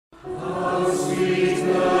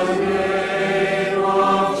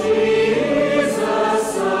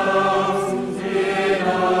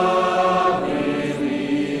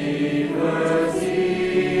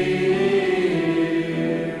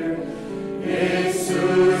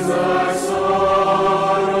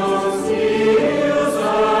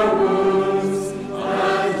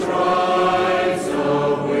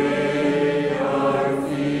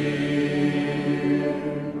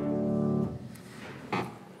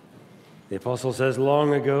The Apostle says,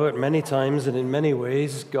 long ago, at many times and in many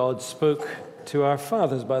ways, God spoke to our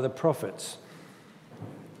fathers by the prophets.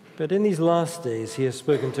 But in these last days, he has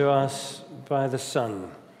spoken to us by the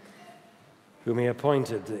Son, whom he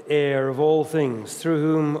appointed, the heir of all things, through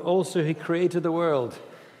whom also he created the world.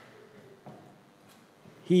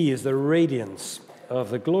 He is the radiance of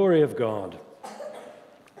the glory of God,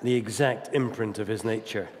 the exact imprint of his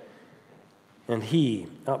nature, and he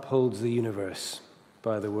upholds the universe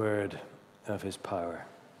by the word of his power.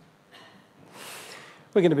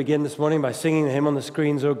 We're going to begin this morning by singing the hymn on the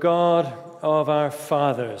screens, O God of our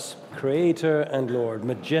fathers, Creator and Lord,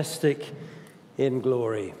 majestic in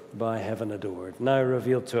glory, by heaven adored, now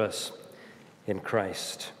revealed to us in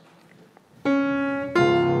Christ.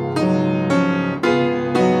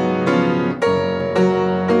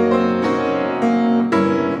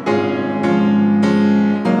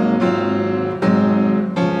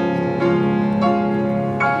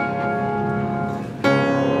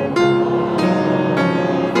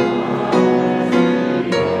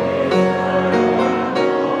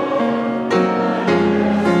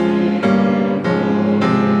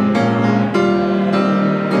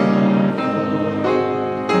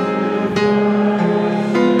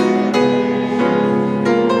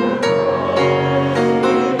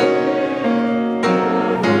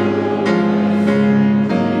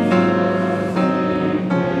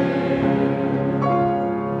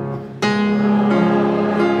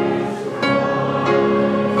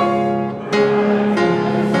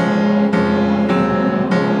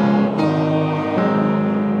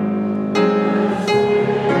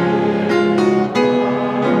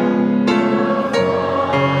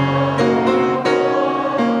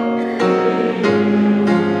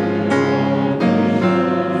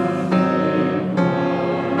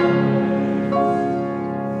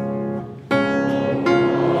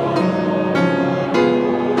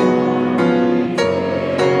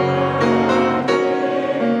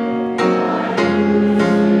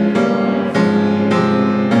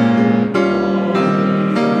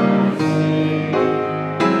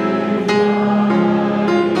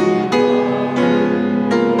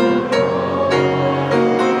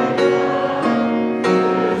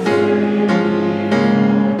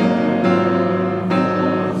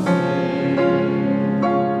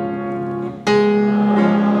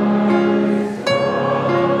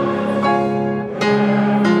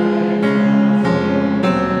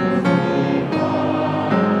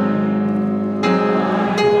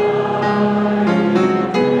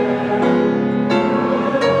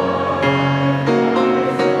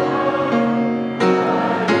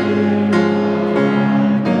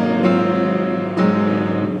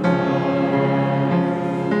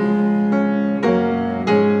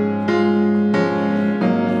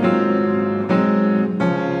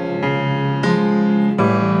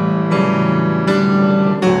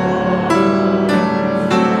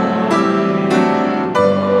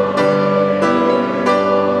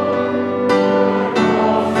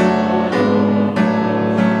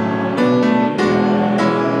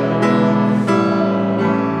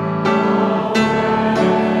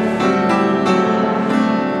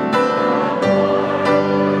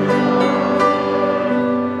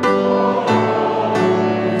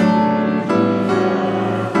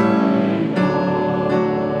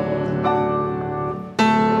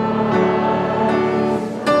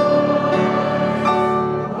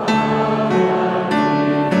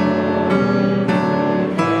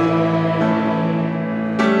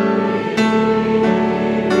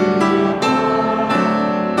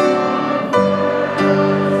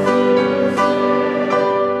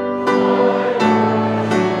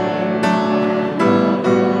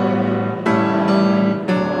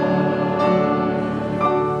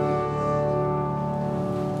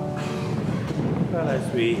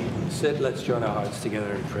 Let's join our hearts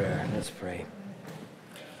together in prayer. Let's pray.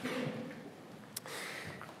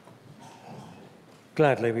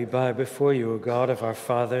 Gladly we bow before you, O God of our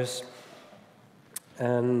fathers,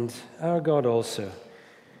 and our God also.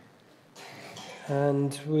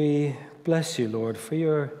 And we bless you, Lord, for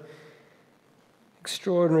your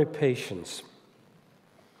extraordinary patience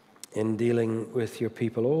in dealing with your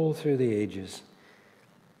people all through the ages.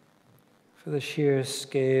 for the sheer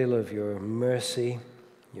scale of your mercy,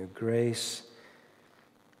 your grace,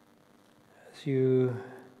 as you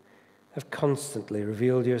have constantly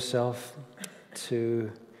revealed yourself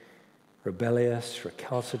to rebellious,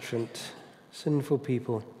 recalcitrant, sinful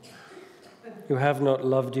people who have not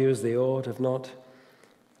loved you as they ought, have not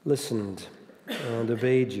listened and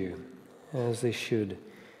obeyed you as they should.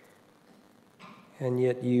 And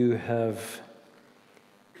yet you have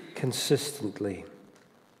consistently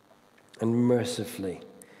and mercifully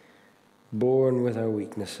borne with our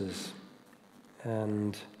weaknesses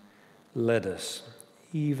and led us,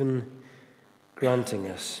 even granting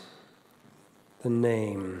us the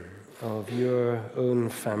name of your own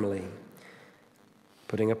family,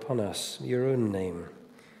 putting upon us your own name,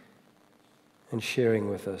 and sharing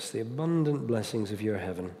with us the abundant blessings of your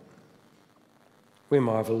heaven. We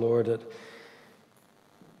marvel, Lord,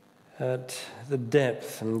 at the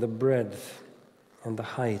depth and the breadth and the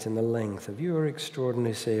height and the length of your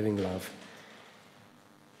extraordinary saving love.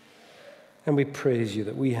 And we praise you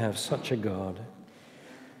that we have such a God.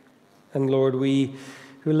 And Lord, we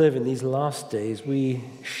who live in these last days, we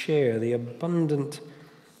share the abundant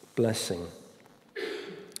blessing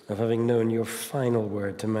of having known your final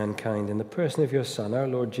word to mankind in the person of your Son, our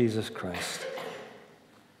Lord Jesus Christ,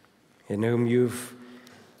 in whom you've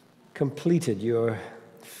completed your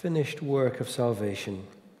finished work of salvation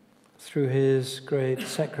through his great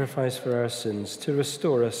sacrifice for our sins to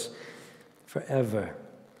restore us forever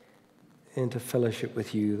into fellowship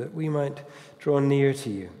with you, that we might draw near to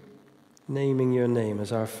you, naming your name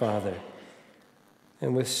as our Father,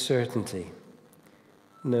 and with certainty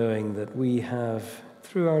knowing that we have,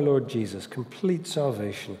 through our Lord Jesus, complete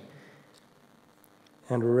salvation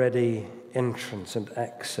and ready entrance and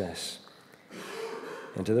access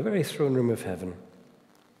into the very throne room of heaven.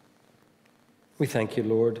 We thank you,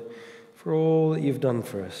 Lord, for all that you've done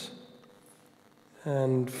for us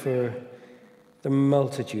and for the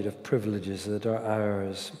multitude of privileges that are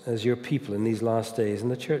ours as your people in these last days in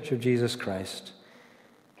the Church of Jesus Christ.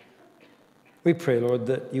 We pray, Lord,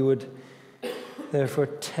 that you would therefore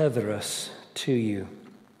tether us to you.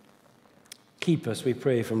 Keep us, we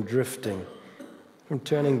pray, from drifting, from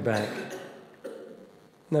turning back.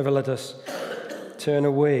 Never let us turn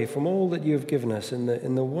away from all that you have given us in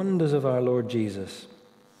the wonders of our Lord Jesus,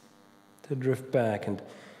 to drift back and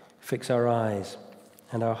fix our eyes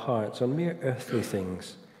and our hearts on mere earthly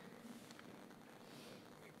things.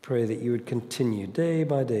 We pray that you would continue day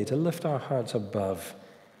by day to lift our hearts above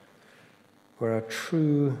where our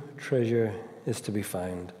true treasure is to be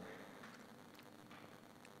found.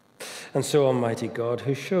 And so, Almighty God,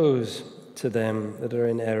 who shows to them that are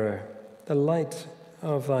in error the light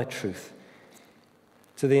of thy truth,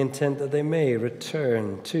 to the intent that they may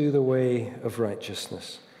return to the way of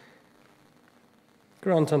righteousness,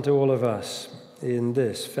 grant unto all of us in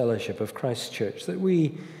this fellowship of Christ's church that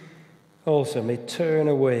we also may turn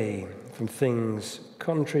away from things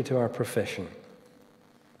contrary to our profession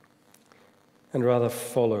and rather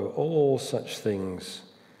follow all such things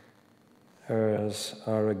as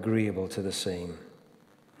are agreeable to the same.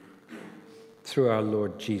 Through our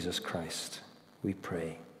Lord Jesus Christ, we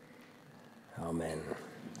pray. Amen.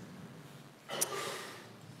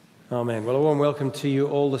 Amen. Well, a warm welcome to you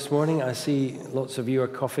all this morning. I see lots of you are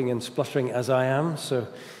coughing and spluttering as I am, so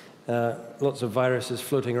lots of viruses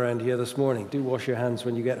floating around here this morning. Do wash your hands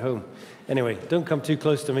when you get home. Anyway, don't come too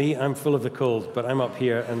close to me. I'm full of the cold, but I'm up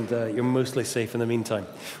here, and you're mostly safe in the meantime.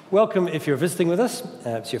 Welcome if you're visiting with us. If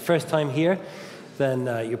it's your first time here, then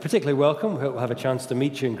you're particularly welcome. We'll have a chance to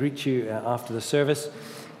meet you and greet you after the service,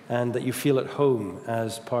 and that you feel at home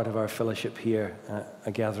as part of our fellowship here,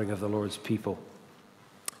 a gathering of the Lord's people.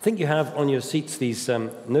 I think you have on your seats these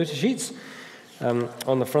notice sheets.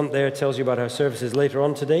 On the front there, it tells you about our services later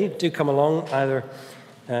on today. Do come along either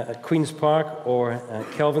at Queen's Park or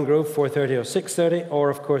at Kelvin Grove, 4:30 or 6:30, or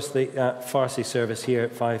of course the Farsi service here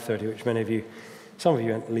at 5:30, which many of you, some of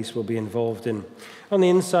you at least, will be involved in. On the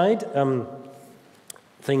inside,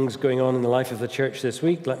 things going on in the life of the church this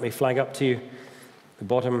week. Let me flag up to you the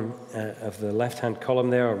bottom of the left-hand column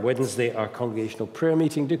there. On Wednesday, our congregational prayer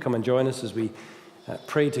meeting. Do come and join us as we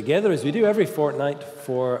pray together, as we do every fortnight,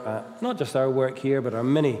 for not just our work here, but our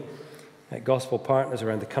many gospel partners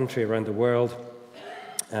around the country, around the world.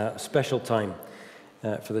 A special time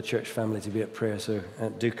for the church family to be at prayer, so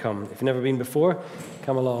do come. If you've never been before,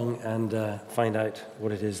 come along and find out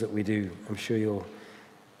what it is that we do. I'm sure you'll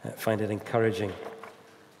find it encouraging.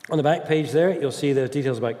 On the back page there, you'll see the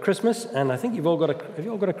details about Christmas, and I think have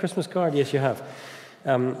you all got a Christmas card? Yes, you have.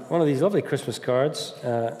 One of these lovely Christmas cards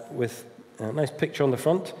with a nice picture on the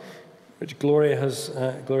front, which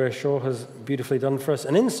Gloria Shaw has beautifully done for us.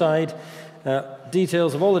 And inside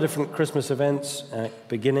details of all the different Christmas events,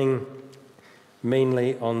 beginning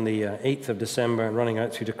mainly on the 8th of December and running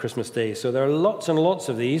out through to Christmas Day. So there are lots and lots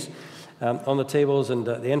of these on the tables and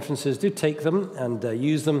the entrances. Do take them and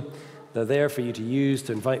use them. They're there for you to use,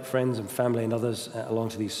 to invite friends and family and others along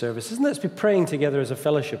to these services. And let's be praying together as a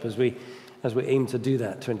fellowship as we aim to do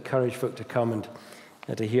that, to encourage folk to come and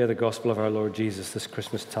to hear the gospel of our Lord Jesus this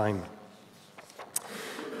Christmas time.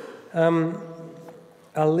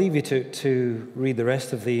 I'll leave you to read the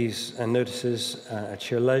rest of these notices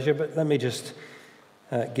at your leisure, but let me just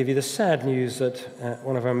give you the sad news that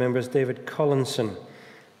one of our members, David Collinson,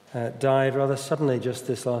 died rather suddenly just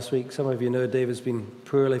this last week. Some of you know David's been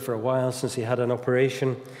poorly for a while since he had an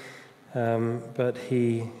operation, but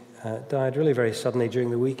he died really very suddenly during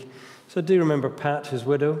the week. So do remember Pat, his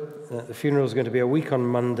widow. The funeral is going to be a week on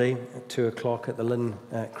Monday at 2 o'clock at the Lynn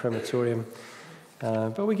Crematorium.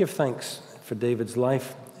 But we give thanks for David's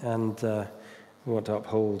life, and we want to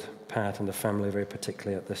uphold Pat and the family very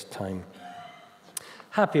particularly at this time.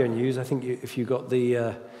 Happier news, I think if you got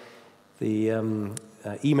the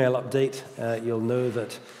email update, you'll know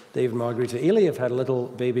that Dave and Margarita Ely have had a little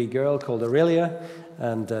baby girl called Aurelia,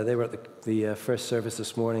 and they were at the first service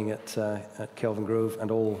this morning at Kelvin Grove,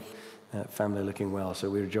 and all family looking well, so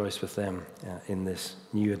we rejoice with them in this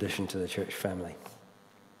new addition to the church family.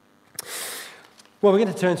 Well, we're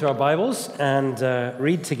going to turn to our Bibles and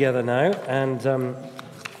read together now, and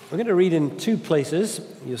we're going to read in two places.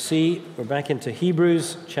 You'll see we're back into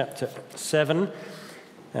Hebrews chapter 7.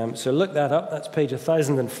 So look that up. That's page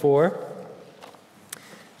 1004.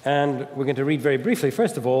 And we're going to read very briefly,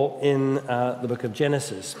 first of all, in the book of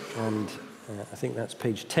Genesis. And I think that's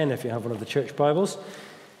page 10 if you have one of the church Bibles.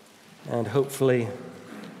 And hopefully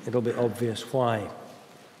it'll be obvious why.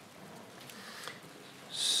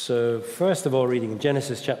 So first of all, reading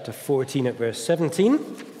Genesis chapter 14 at verse 17.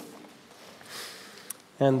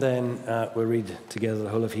 And then we'll read together the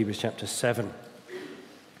whole of Hebrews chapter 7.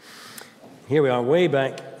 Here we are way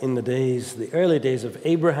back in the early days of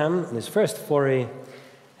Abraham and his first foray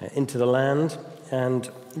into the land. And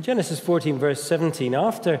in Genesis 14, verse 17,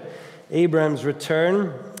 after Abraham's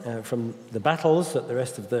return from the battles that the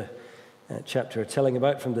rest of the chapter are telling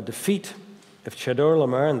about, from the defeat of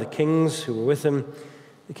Chedorlaomer and the kings who were with him,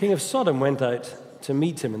 the king of Sodom went out to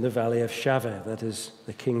meet him in the valley of Shaveh, that is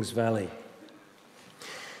the king's valley.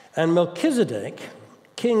 And Melchizedek,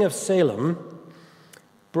 king of Salem,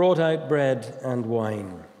 brought out bread and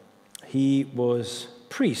wine. He was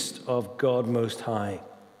priest of God Most High.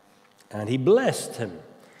 And he blessed him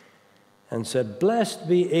and said, "Blessed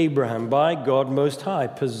be Abraham by God Most High,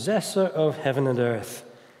 possessor of heaven and earth.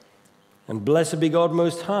 And blessed be God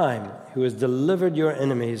Most High, who has delivered your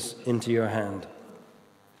enemies into your hand."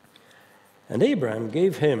 And Abraham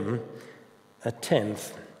gave him a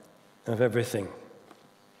tenth of everything.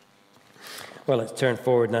 Well, let's turn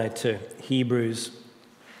forward now to Hebrews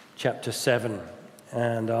chapter 7.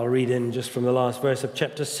 And I'll read in just from the last verse of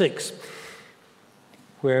chapter 6,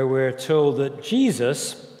 where we're told that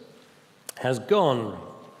Jesus has gone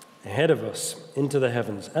ahead of us into the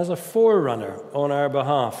heavens as a forerunner on our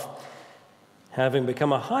behalf, having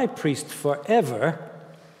become a high priest forever,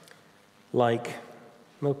 like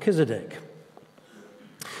Melchizedek.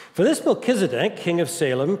 For this Melchizedek, king of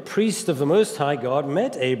Salem, priest of the Most High God,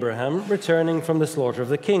 met Abraham returning from the slaughter of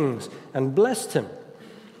the kings and blessed him.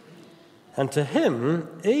 And to him,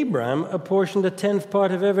 Abraham apportioned a tenth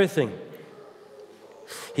part of everything.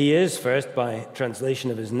 He is, first by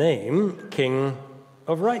translation of his name, King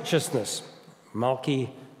of Righteousness,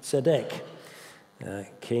 Melchizedek,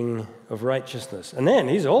 King of Righteousness. And then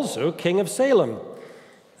he's also King of Salem,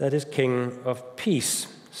 that is King of Peace,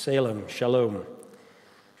 Salem, Shalom.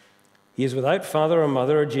 He is without father or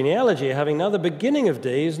mother or genealogy, having neither beginning of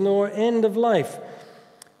days nor end of life.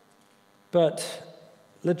 But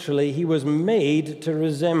literally, he was made to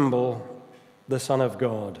resemble the Son of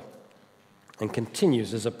God and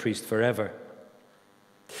continues as a priest forever.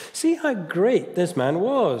 See how great this man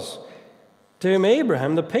was, to whom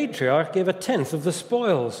Abraham, the patriarch, gave a tenth of the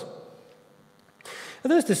spoils.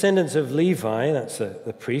 Those descendants of Levi, that's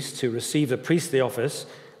the priests who receive the priestly office,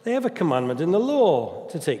 they have a commandment in the law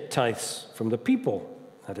to take tithes from the people,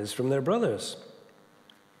 that is, from their brothers,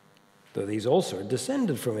 though these also are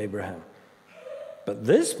descended from Abraham. But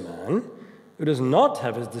this man, who does not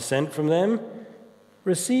have his descent from them,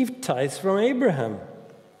 received tithes from Abraham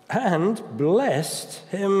and blessed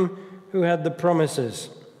him who had the promises.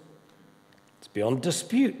 It's beyond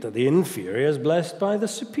dispute that the inferior is blessed by the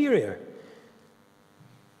superior.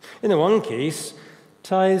 In the one case,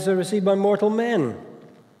 tithes are received by mortal men,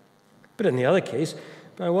 but in the other case,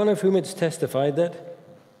 by one of whom it's testified that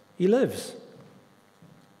he lives.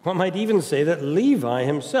 One might even say that Levi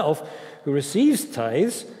himself, who receives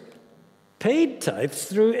tithes, paid tithes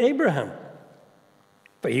through Abraham.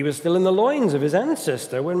 But he was still in the loins of his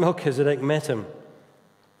ancestor when Melchizedek met him.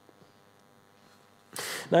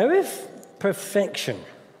 Now, if perfection,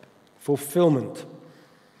 fulfillment,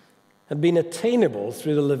 had been attainable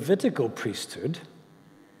through the Levitical priesthood,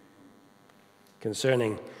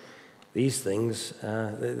 concerning these things,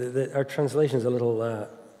 our translation is a little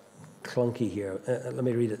clunky here. Let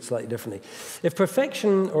me read it slightly differently. If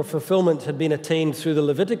perfection or fulfillment had been attained through the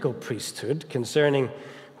Levitical priesthood, concerning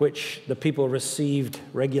which the people received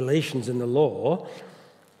regulations in the law,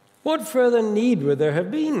 what further need would there have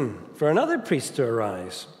been for another priest to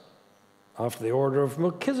arise after the order of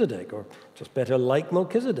Melchizedek, or just better, like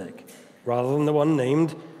Melchizedek, rather than the one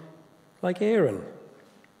named like Aaron?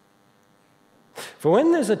 For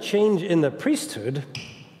when there's a change in the priesthood,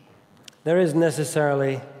 there is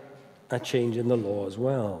necessarily a change in the law as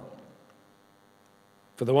well.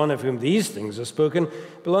 For the one of whom these things are spoken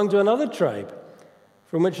belonged to another tribe,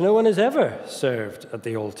 from which no one has ever served at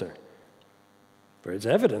the altar. For it's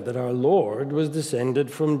evident that our Lord was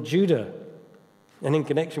descended from Judah. And in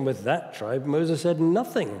connection with that tribe, Moses said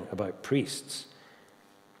nothing about priests.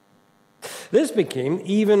 This became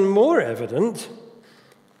even more evident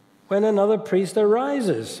when another priest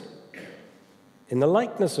arises in the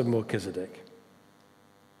likeness of Melchizedek,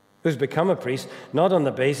 who's become a priest not on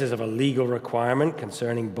the basis of a legal requirement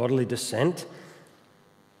concerning bodily descent,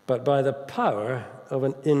 but by the power of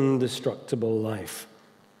an indestructible life.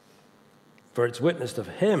 For it's witnessed of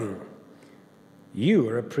him, you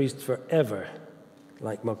are a priest forever,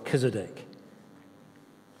 like Melchizedek.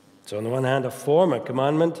 So on the one hand, a former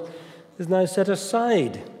commandment is now set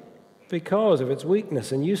aside because of its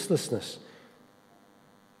weakness and uselessness.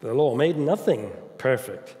 The law made nothing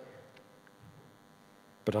perfect.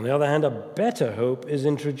 But on the other hand, a better hope is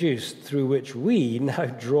introduced through which we now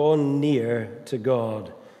draw near to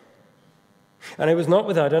God. And it was not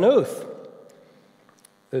without an oath.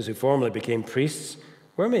 Those who formerly became priests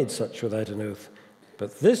were made such without an oath.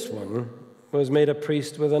 But this one was made a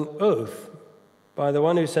priest with an oath by the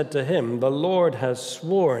one who said to him, "The Lord has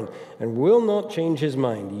sworn and will not change his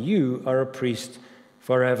mind. You are a priest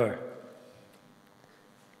forever."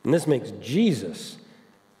 And this makes Jesus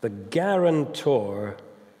the guarantor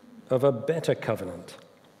of a better covenant.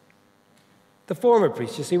 The former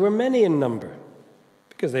priests, you see, were many in number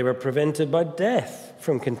because they were prevented by death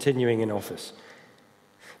from continuing in office.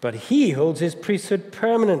 But he holds his priesthood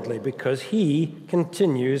permanently because he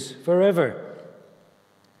continues forever.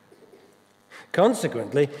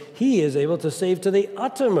 Consequently, he is able to save to the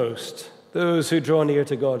uttermost those who draw near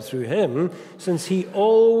to God through him, since he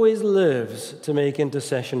always lives to make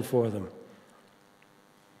intercession for them.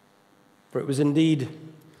 For it was indeed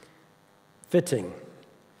fitting,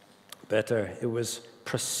 better, it was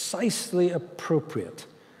precisely appropriate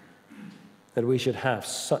that we should have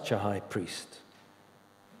such a high priest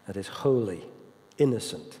that is holy,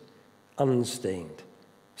 innocent, unstained,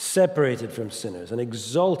 separated from sinners, and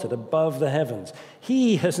exalted above the heavens.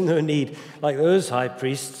 He has no need, like those high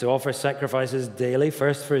priests, to offer sacrifices daily,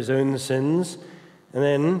 first for his own sins, and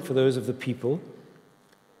then for those of the people,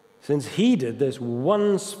 since he did this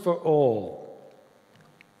once for all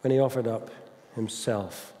when he offered up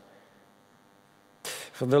himself.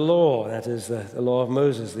 For the law, that is the law of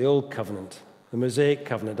Moses, the Old Covenant, the Mosaic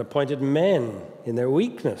Covenant, appointed men in their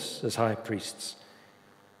weakness as high priests.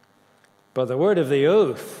 But the word of the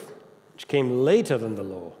oath, which came later than the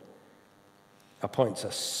law, appoints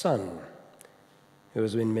a son who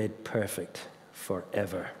has been made perfect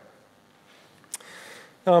forever.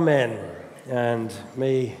 Amen. And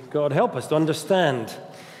may God help us to understand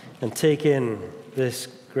and take in this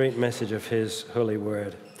great message of his holy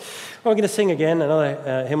word. We're going to sing again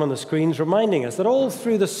another hymn on the screens, reminding us that all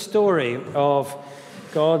through the story of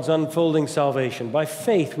God's unfolding salvation, by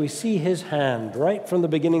faith we see his hand right from the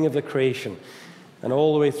beginning of the creation and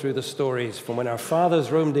all the way through the stories from when our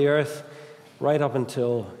fathers roamed the earth right up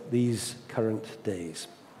until these current days.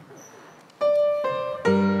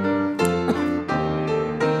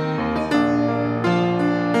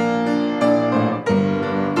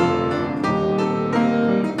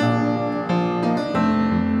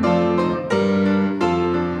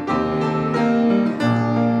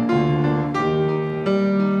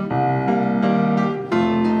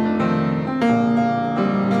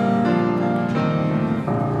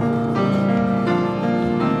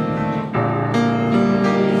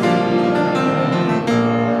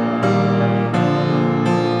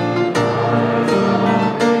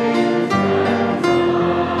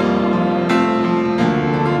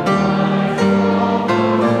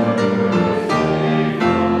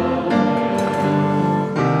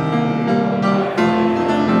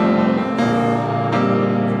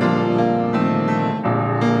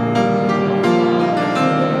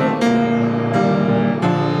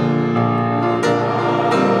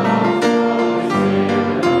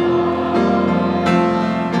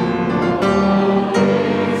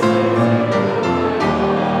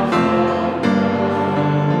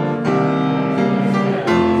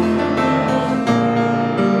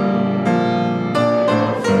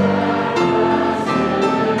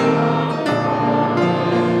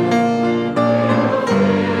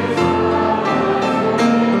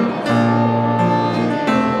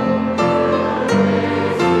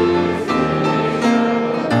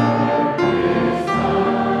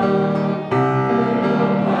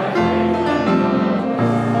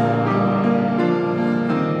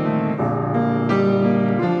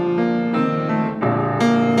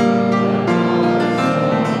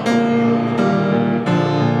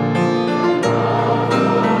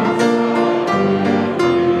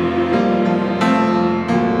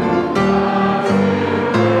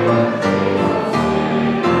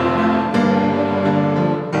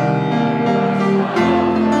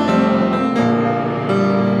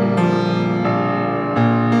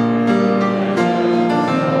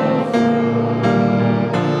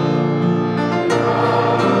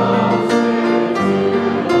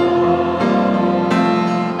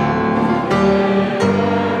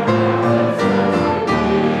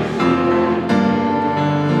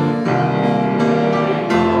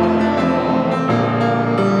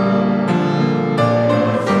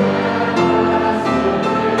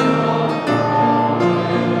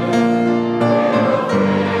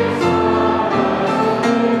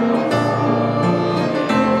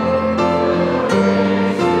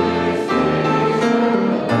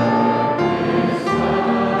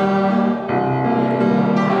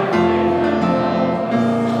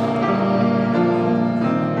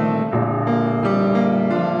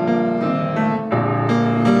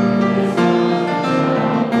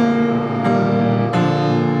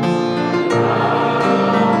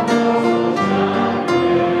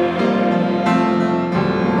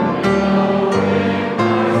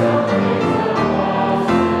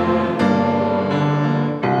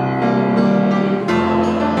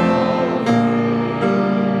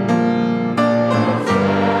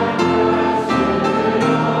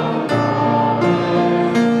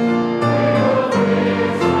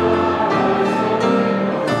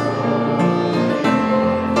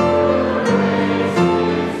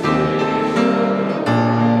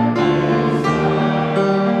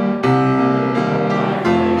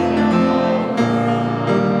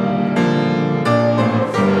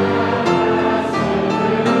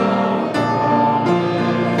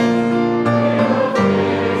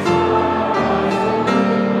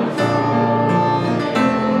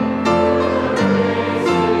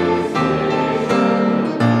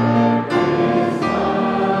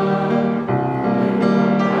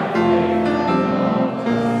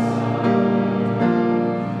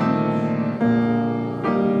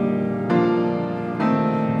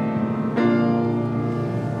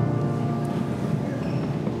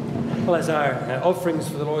 Well, as our offerings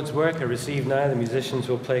for the Lord's work are received now, the musicians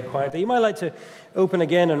will play quietly. You might like to open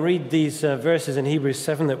again and read these verses in Hebrews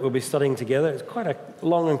 7 that we'll be studying together. It's quite a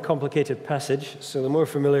long and complicated passage, so the more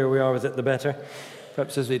familiar we are with it, the better.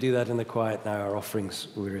 Perhaps as we do that in the quiet now, our offerings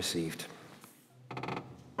will be received.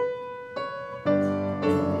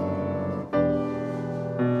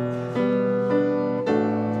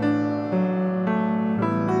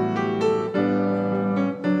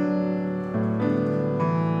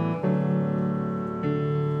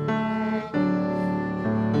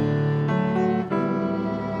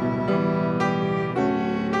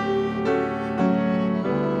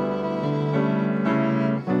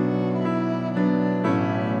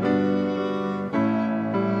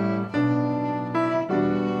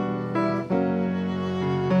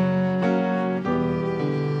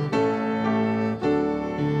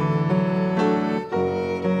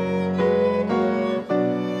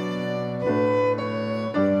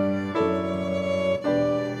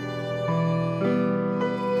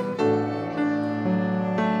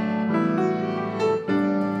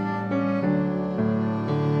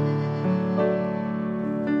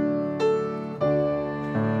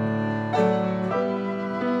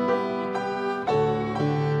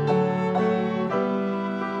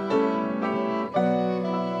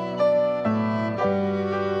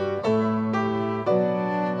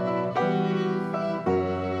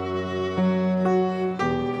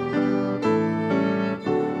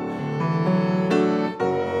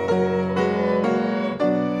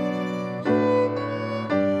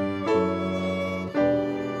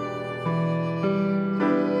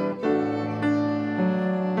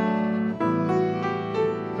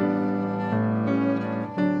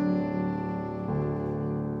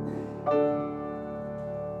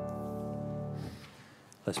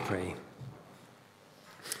 Let's pray.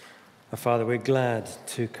 Our Father, we're glad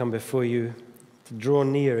to come before you, to draw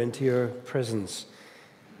near into your presence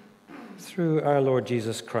through our Lord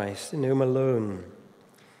Jesus Christ, in whom alone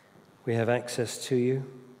we have access to you,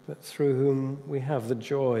 but through whom we have the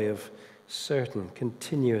joy of certain,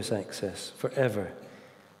 continuous access forever,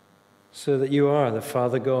 so that you are the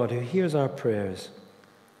Father God who hears our prayers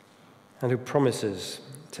and who promises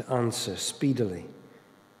to answer speedily.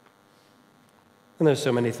 And there's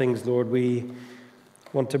so many things, Lord, we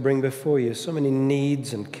want to bring before you, so many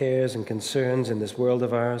needs and cares and concerns in this world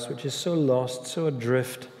of ours, which is so lost, so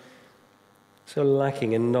adrift, so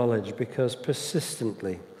lacking in knowledge, because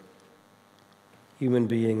persistently human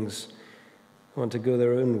beings want to go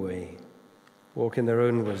their own way, walk in their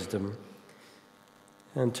own wisdom,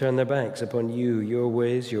 and turn their backs upon you, your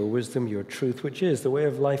ways, your wisdom, your truth, which is the way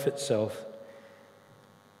of life itself.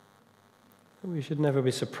 We should never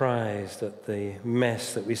be surprised at the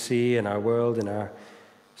mess that we see in our world, in our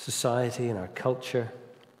society, in our culture,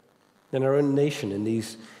 in our own nation in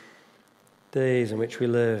these days in which we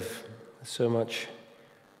live. So much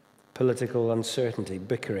political uncertainty,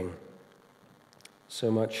 bickering,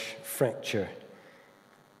 so much fracture.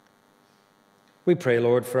 We pray,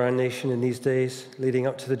 Lord, for our nation in these days leading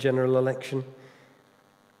up to the general election.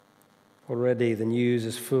 Already the news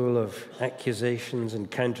is full of accusations and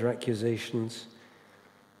counter-accusations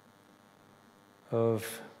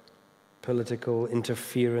of political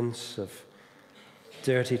interference, of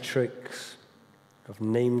dirty tricks, of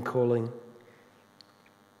name-calling.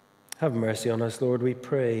 Have mercy on us, Lord, we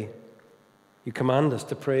pray. You command us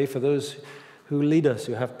to pray for those who lead us,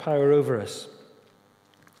 who have power over us.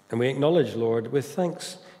 And we acknowledge, Lord, with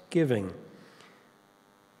thanksgiving,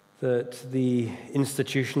 that the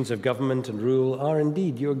institutions of government and rule are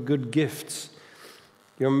indeed your good gifts,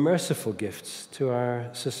 your merciful gifts to our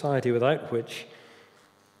society, without which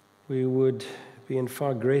we would be in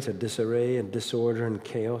far greater disarray and disorder and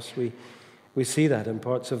chaos. We see that in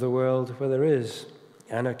parts of the world where there is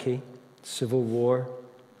anarchy, civil war,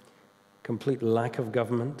 complete lack of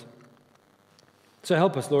government. So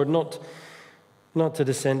help us, Lord, not to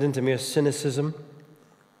descend into mere cynicism,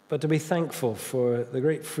 but to be thankful for the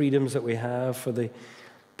great freedoms that we have, for the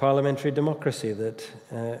parliamentary democracy that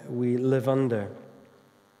we live under.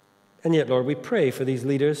 And yet, Lord, we pray for these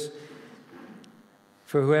leaders,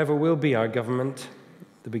 for whoever will be our government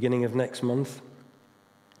at the beginning of next month.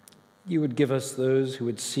 You would give us those who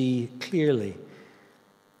would see clearly,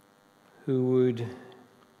 who would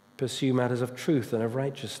pursue matters of truth and of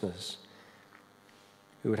righteousness,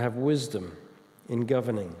 who would have wisdom in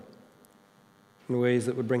governing, in ways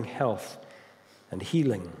that would bring health and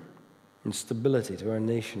healing and stability to our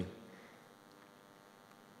nation.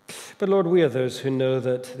 But Lord, we are those who know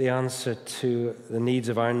that the answer to the needs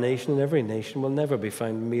of our nation and every nation will never be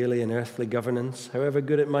found merely in earthly governance, however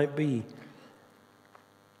good it might be.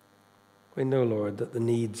 We know, Lord, that the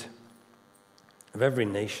need of every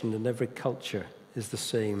nation and every culture is the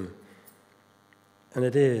same. And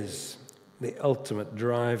it is the ultimate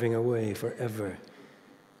driving away forever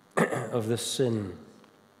of the sin,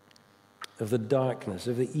 of the darkness,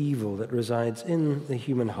 of the evil that resides in the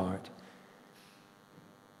human heart.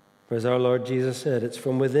 For as our Lord Jesus said, it's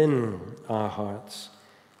from within our hearts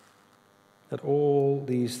that all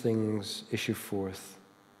these things issue forth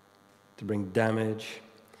to bring damage,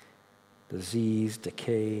 disease,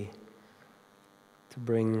 decay, to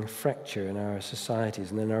bring fracture in our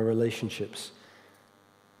societies and in our relationships,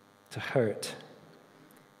 to hurt,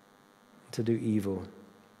 to do evil.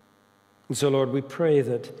 And so, Lord, we pray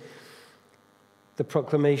that the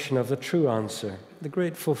proclamation of the true answer, the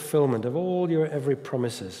great fulfillment of all your every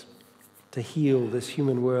promises to heal this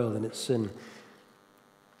human world and its sin,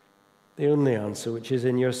 the only answer which is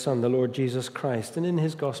in your Son, the Lord Jesus Christ, and in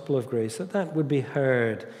his gospel of grace, that would be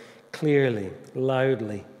heard clearly,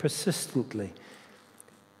 loudly, persistently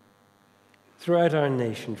throughout our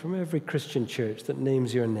nation, from every Christian church that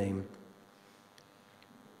names your name.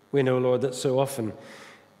 We know, Lord, that so often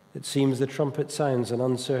it seems the trumpet sounds an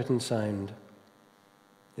uncertain sound.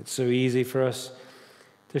 It's so easy for us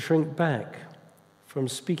to shrink back from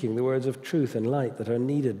speaking the words of truth and light that are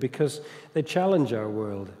needed because they challenge our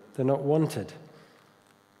world. They're not wanted.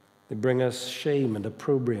 They bring us shame and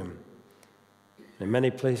opprobrium. In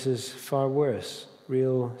many places, far worse,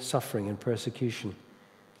 real suffering and persecution.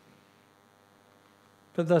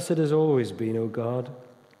 But thus it has always been, O God.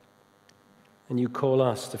 And you call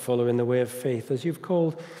us to follow in the way of faith, as you've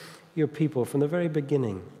called your people from the very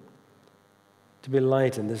beginning, to be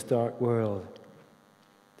light in this dark world,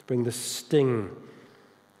 to bring the sting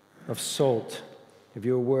of salt, of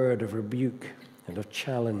your word of rebuke and of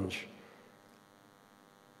challenge.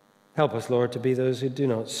 Help us, Lord, to be those who do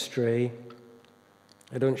not stray,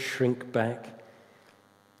 who don't shrink back,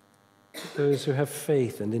 those who have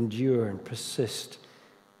faith and endure and persist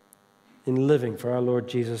in living for our Lord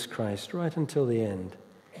Jesus Christ right until the end.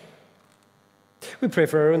 We pray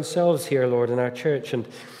for our own selves here, Lord, in our church and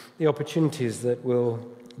the opportunities that will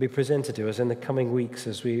be presented to us in the coming weeks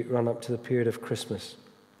as we run up to the period of Christmas.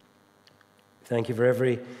 Thank you for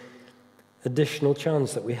every additional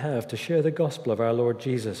chance that we have to share the gospel of our Lord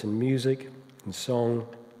Jesus in music, in song,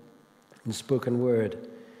 in spoken word.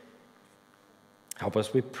 Help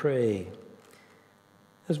us, we pray,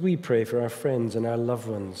 as we pray for our friends and our loved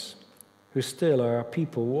ones who still are our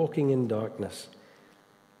people walking in darkness,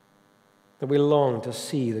 that we long to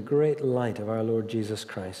see the great light of our Lord Jesus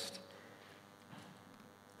Christ.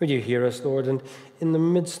 Would you hear us, Lord, and in the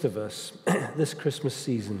midst of us this Christmas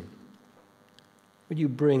season, would you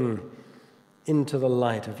bring into the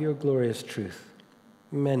light of your glorious truth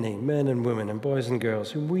many men and women and boys and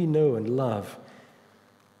girls whom we know and love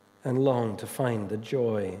and long to find the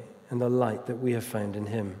joy and the light that we have found in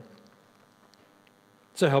him.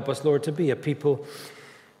 So help us, Lord, to be a people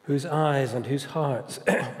whose eyes and whose hearts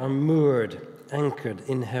are moored, anchored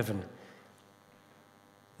in heaven,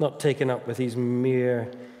 not taken up with these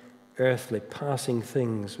mere earthly passing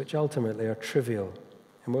things which ultimately are trivial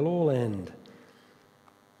and will all end,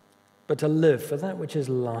 but to live for that which is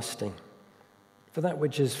lasting, for that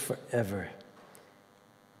which is forever,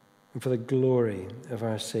 and for the glory of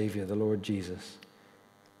our Savior, the Lord Jesus.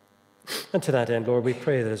 And to that end, Lord, we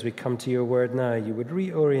pray that as we come to your word now, you would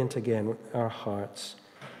reorient again our hearts,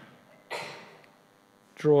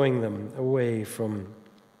 drawing them away from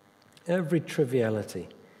every triviality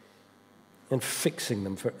and fixing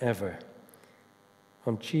them forever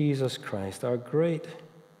on Jesus Christ, our great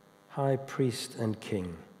high priest and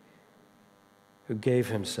king, who gave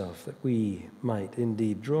himself that we might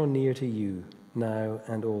indeed draw near to you now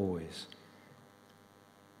and always.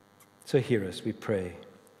 So hear us, we pray,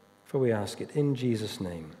 for we ask it in Jesus'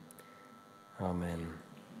 name. Amen.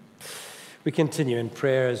 We continue in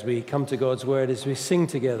prayer as we come to God's word, as we sing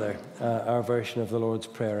together our version of the Lord's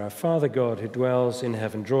Prayer. Our Father God who dwells in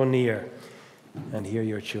heaven, draw near and hear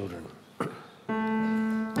your children.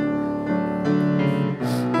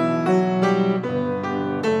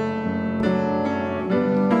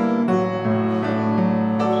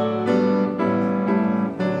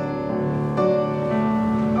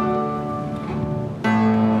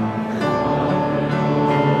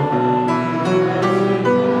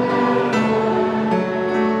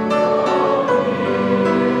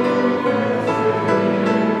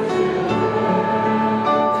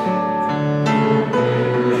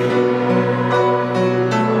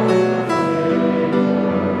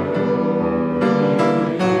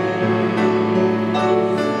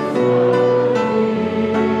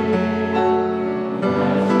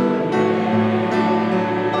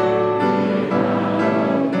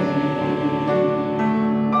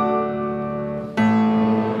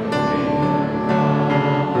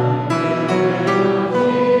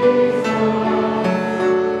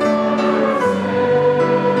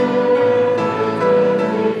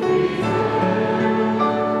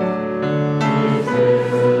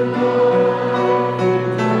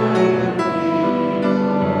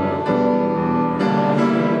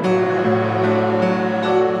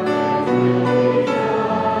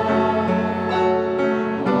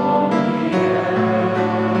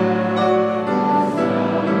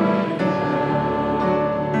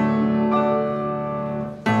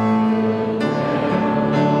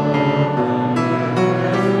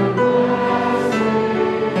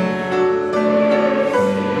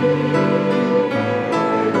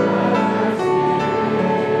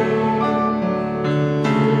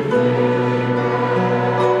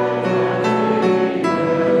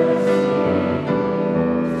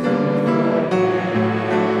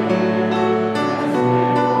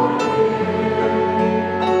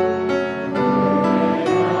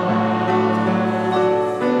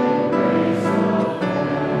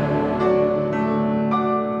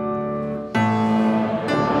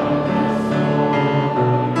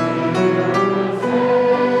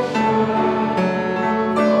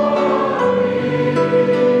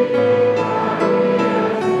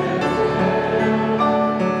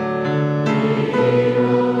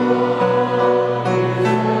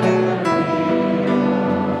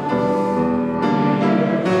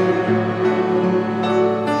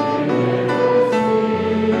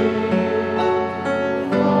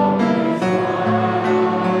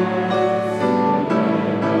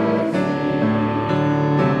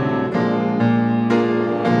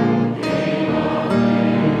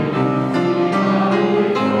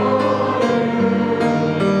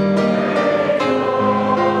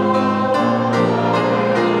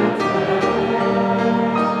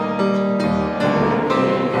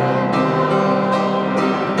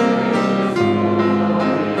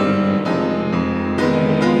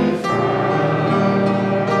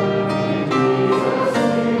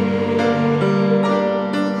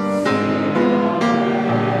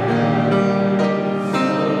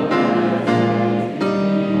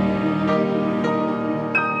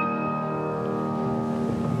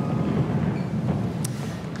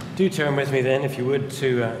 Do turn with me then, if you would,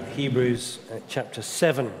 to Hebrews chapter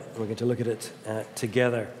 7. We're going to look at it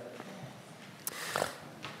together.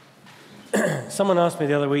 Someone asked me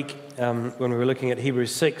the other week when we were looking at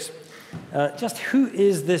Hebrews 6, just who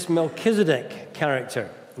is this Melchizedek character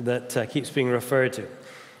that keeps being referred to? At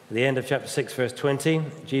the end of chapter 6, verse 20,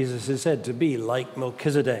 Jesus is said to be like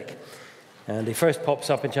Melchizedek. And he first pops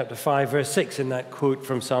up in chapter 5, verse 6, in that quote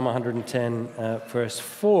from Psalm 110, verse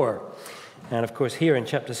 4. And of course, here in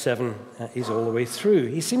chapter 7, he's all the way through.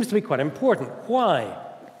 He seems to be quite important. Why?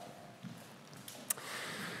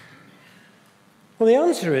 Well, the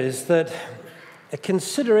answer is that a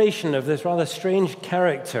consideration of this rather strange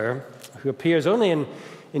character who appears only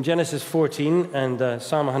in Genesis 14 and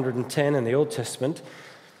Psalm 110 in the Old Testament,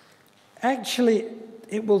 actually,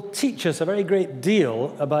 it will teach us a very great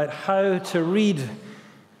deal about how to read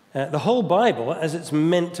the whole Bible as it's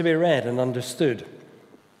meant to be read and understood.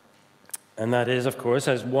 And that is, of course,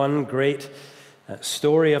 as one great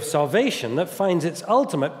story of salvation that finds its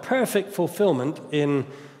ultimate perfect fulfillment in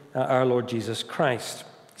our Lord Jesus Christ.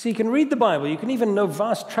 So you can read the Bible, you can even know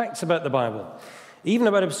vast tracts about the Bible, even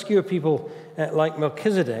about obscure people like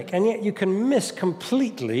Melchizedek, and yet you can miss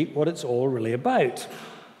completely what it's all really about.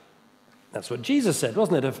 That's what Jesus said,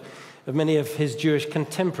 wasn't it, of many of his Jewish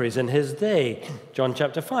contemporaries in his day. John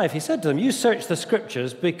chapter 5, he said to them, "You search the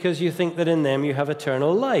Scriptures because you think that in them you have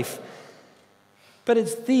eternal life. But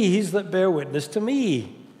it's these that bear witness to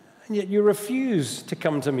me, and yet you refuse to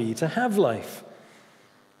come to me to have life."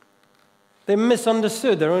 They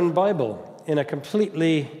misunderstood their own Bible in a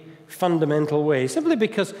completely fundamental way, simply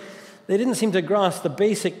because they didn't seem to grasp the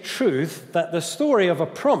basic truth that the story of a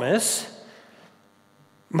promise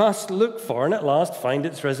must look for and at last find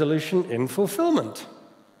its resolution in fulfillment.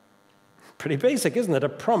 Pretty basic, isn't it? A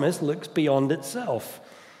promise looks beyond itself,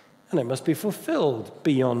 and it must be fulfilled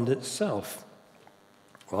beyond itself.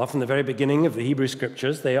 Well, from the very beginning of the Hebrew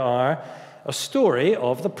Scriptures, they are a story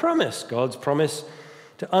of the promise, God's promise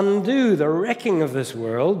to undo the wrecking of this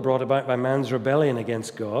world brought about by man's rebellion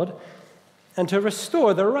against God, and to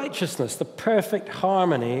restore the righteousness, the perfect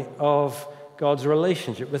harmony of God's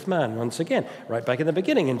relationship with man once again. Right back in the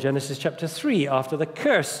beginning, in Genesis chapter 3, after the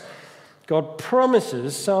curse, God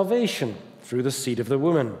promises salvation through the seed of the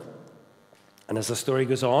woman. And as the story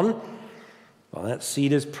goes on, well, that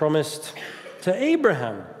seed is promised to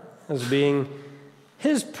Abraham as being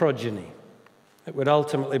his progeny. It would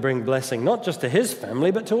ultimately bring blessing not just to his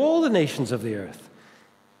family, but to all the nations of the earth.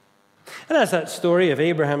 And as that story of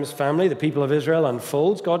Abraham's family, the people of Israel,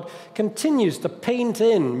 unfolds, God continues to paint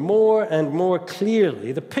in more and more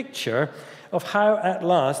clearly the picture of how at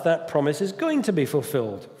last that promise is going to be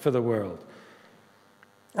fulfilled for the world.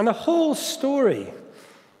 And the whole story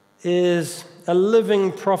is a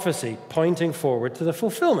living prophecy pointing forward to the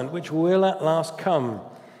fulfillment which will at last come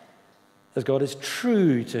as God is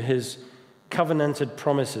true to his covenanted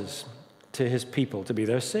promises to his people to be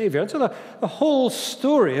their Savior. And so the whole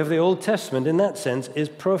story of the Old Testament in that sense is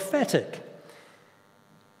prophetic.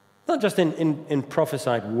 Not just in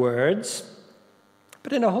prophesied words,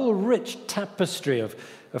 but in a whole rich tapestry of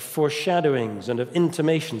foreshadowings and of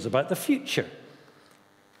intimations about the future.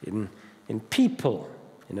 In people,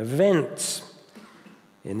 in events,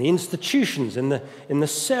 in the institutions, in the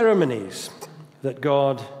ceremonies that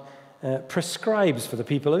God prescribes for the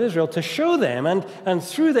people of Israel to show them and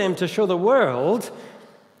through them to show the world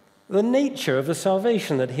the nature of the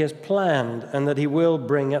salvation that he has planned and that he will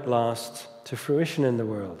bring at last to fruition in the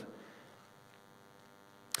world.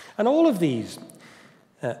 And all of these,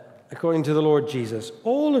 according to the Lord Jesus,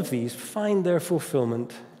 all of these find their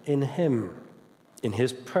fulfillment in him, in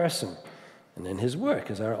his person, and in his work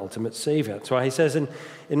as our ultimate Savior. That's why he says in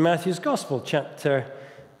Matthew's Gospel, chapter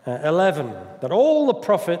 11, that all the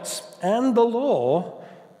prophets and the law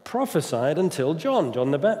prophesied until John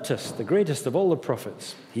the Baptist, the greatest of all the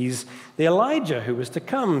prophets. He's the Elijah who was to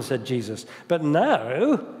come, said Jesus. But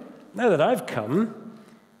now that I've come,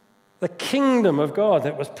 the kingdom of God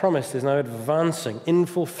that was promised is now advancing in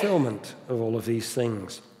fulfillment of all of these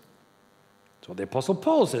things. That's what the Apostle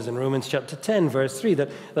Paul says in Romans chapter 10, verse 3,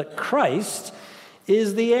 that Christ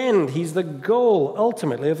is the end. He's the goal,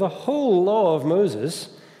 ultimately, of the whole law of Moses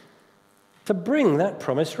to bring that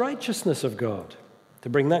promised righteousness of God, to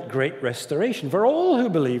bring that great restoration for all who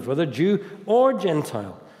believe, whether Jew or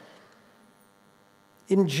Gentile.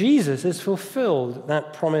 In Jesus is fulfilled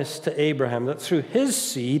that promise to Abraham that through his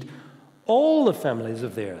seed, all the families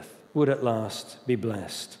of the earth would at last be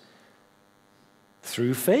blessed.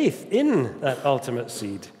 Through faith in that ultimate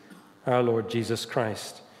seed, our Lord Jesus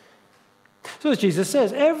Christ. So as Jesus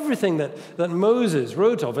says, everything that Moses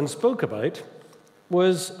wrote of and spoke about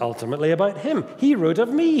was ultimately about him. He wrote of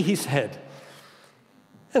me, he said.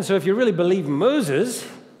 And so if you really believe Moses,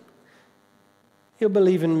 you'll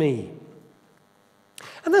believe in me.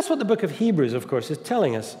 And that's what the book of Hebrews, of course, is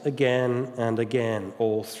telling us again and again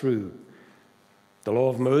all through. The law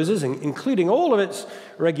of Moses, including all of its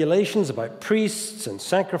regulations about priests and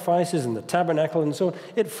sacrifices and the tabernacle and so on,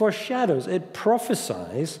 it foreshadows, it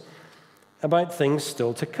prophesies about things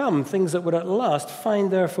still to come, things that would at last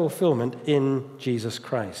find their fulfillment in Jesus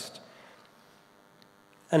Christ.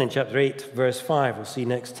 And in chapter 8, verse 5, we'll see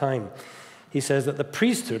next time, he says that the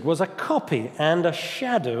priesthood was a copy and a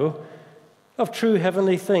shadow of true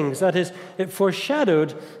heavenly things. That is, it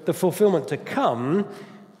foreshadowed the fulfillment to come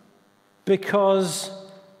because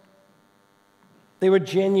they were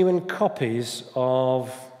genuine copies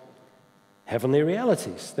of heavenly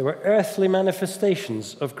realities. They were earthly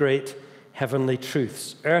manifestations of great heavenly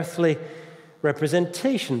truths, earthly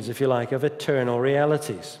representations, if you like, of eternal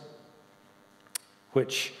realities,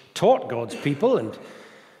 which taught God's people and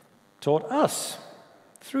taught us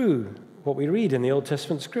through what we read in the Old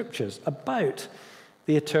Testament scriptures about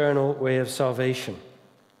the eternal way of salvation.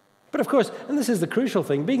 But of course, and this is the crucial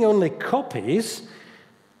thing, being only copies,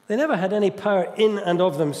 they never had any power in and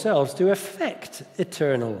of themselves to effect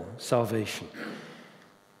eternal salvation.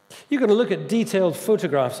 You can look at detailed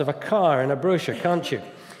photographs of a car in a brochure, can't you?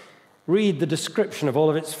 Read the description of all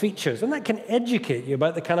of its features, and that can educate you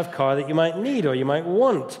about the kind of car that you might need or you might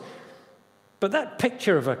want. But that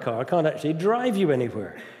picture of a car can't actually drive you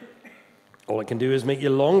anywhere. All it can do is make you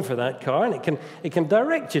long for that car, and it can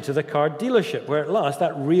direct you to the car dealership where at last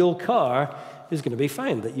that real car is going to be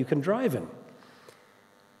found that you can drive in.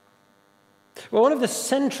 Well, one of the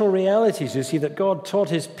central realities, you see, that God taught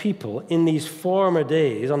his people in these former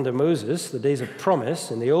days under Moses, the days of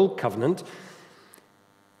promise in the Old Covenant,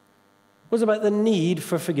 was about the need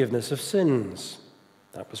for forgiveness of sins.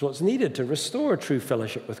 That was what's needed to restore true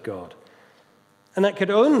fellowship with God. And that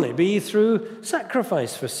could only be through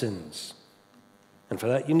sacrifice for sins. And for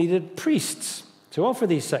that, you needed priests to offer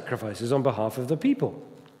these sacrifices on behalf of the people.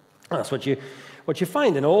 That's what you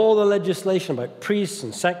find in all the legislation about priests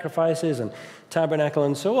and sacrifices and tabernacle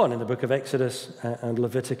and so on in the book of Exodus and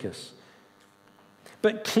Leviticus.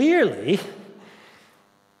 But clearly,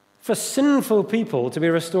 for sinful people to be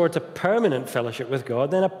restored to permanent fellowship with God,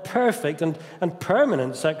 then a perfect and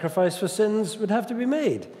permanent sacrifice for sins would have to be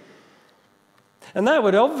made. And that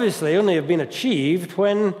would obviously only have been achieved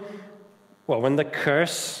when the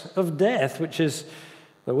curse of death, which is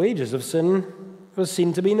the wages of sin, was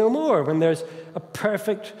seen to be no more, when there's a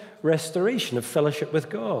perfect restoration of fellowship with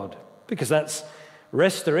God, because that's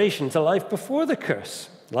restoration to life before the curse,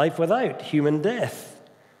 life without human death.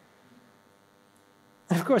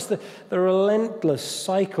 And of course, the relentless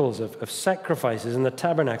cycles of sacrifices in the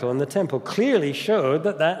tabernacle and the temple clearly showed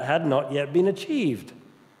that that had not yet been achieved,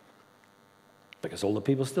 because all the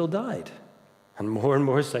people still died. And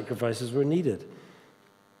more sacrifices were needed.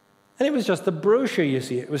 And it was just the brochure, you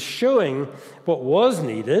see. It was showing what was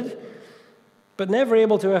needed, but never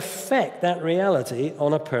able to affect that reality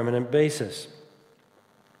on a permanent basis.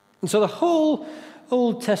 And so the whole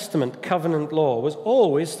Old Testament covenant law was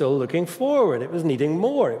always still looking forward. It was needing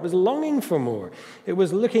more. It was longing for more. It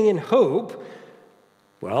was looking in hope,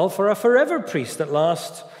 for a forever priest at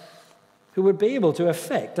last, who would be able to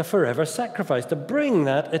effect a forever sacrifice, to bring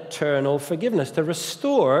that eternal forgiveness, to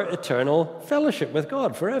restore eternal fellowship with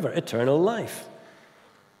God forever, eternal life.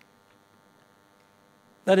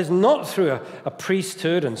 That is not through a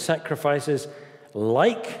priesthood and sacrifices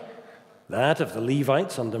like that of the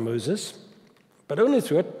Levites under Moses, but only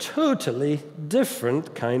through a totally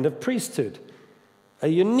different kind of priesthood, a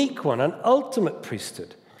unique one, an ultimate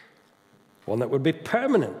priesthood, one that would be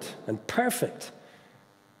permanent and perfect,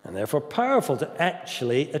 and therefore powerful to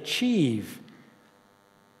actually achieve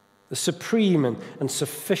the supreme and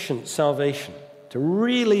sufficient salvation, to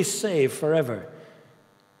really save forever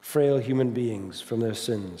frail human beings from their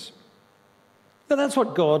sins. But that's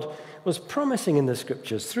what God was promising in the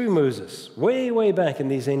scriptures through Moses, way back in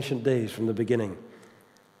these ancient days from the beginning.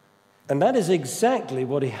 And that is exactly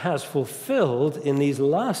what he has fulfilled in these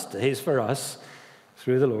last days for us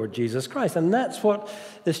through the Lord Jesus Christ. And that's what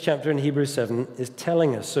this chapter in Hebrews 7 is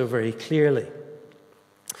telling us so very clearly.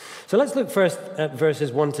 So let's look first at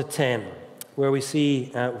verses 1 to 10, where we see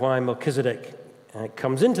why Melchizedek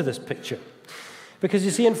comes into this picture. Because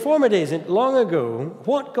you see, in former days, long ago,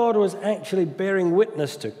 what God was actually bearing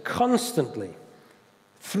witness to constantly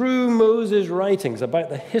through Moses' writings about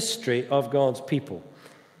the history of God's people,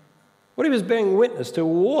 what he was bearing witness to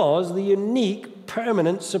was the unique,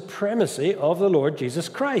 permanent supremacy of the Lord Jesus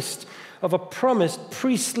Christ, of a promised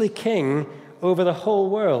priestly king over the whole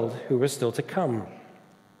world who were still to come.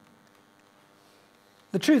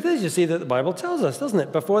 The truth is, you see, that the Bible tells us, doesn't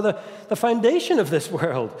it? Before the foundation of this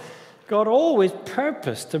world, God always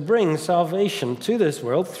purposed to bring salvation to this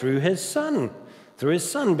world through his Son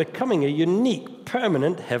becoming a unique,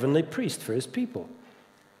 permanent heavenly priest for his people.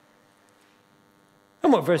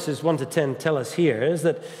 And what verses 1 to 10 tell us here is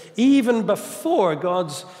that even before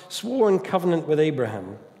God's sworn covenant with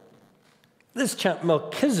Abraham, this chap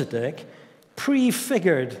Melchizedek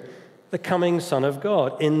prefigured the coming Son of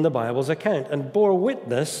God in the Bible's account and bore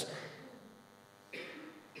witness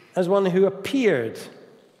as one who appeared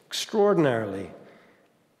extraordinarily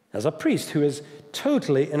as a priest who is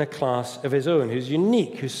totally in a class of his own, who's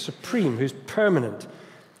unique, who's supreme, who's permanent,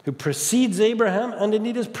 who precedes Abraham and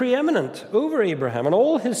indeed is preeminent over Abraham and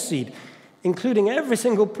all his seed, including every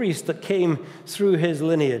single priest that came through his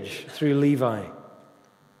lineage, through Levi.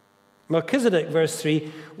 Melchizedek, verse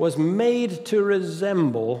 3, was made to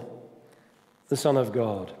resemble the Son of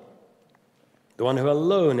God, the one who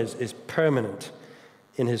alone is permanent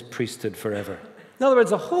in his priesthood forever. In other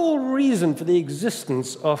words, the whole reason for the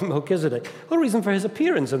existence of Melchizedek, the whole reason for his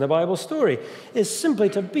appearance in the Bible story, is simply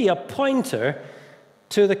to be a pointer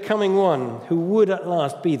to the coming one who would at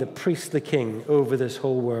last be the priestly king over this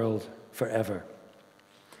whole world forever.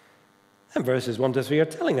 And verses 1 to 3 are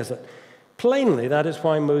telling us that plainly that is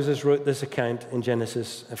why Moses wrote this account in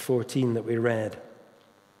Genesis 14 that we read.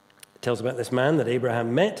 It tells about this man that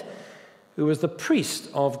Abraham met who was the priest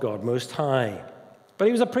of God Most High. But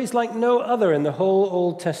he was a priest like no other in the whole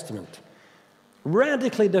Old Testament,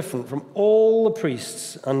 radically different from all the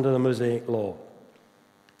priests under the Mosaic law.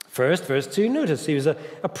 First, verse 2, notice he was a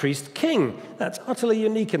priest king. That's utterly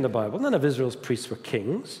unique in the Bible. None of Israel's priests were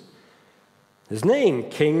kings. His name,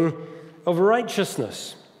 King of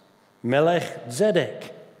Righteousness, Melech Zedek.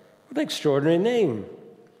 What an extraordinary name.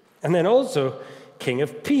 And then also King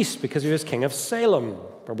of Peace, because he was King of Salem,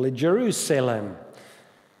 probably Jerusalem.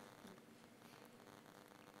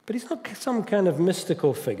 But he's not some kind of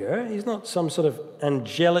mystical figure. He's not some sort of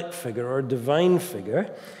angelic figure or divine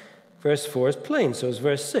figure. Verse 4 is plain, so is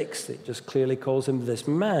verse 6. It just clearly calls him this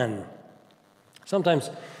man. Sometimes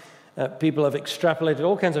people have extrapolated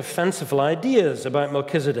all kinds of fanciful ideas about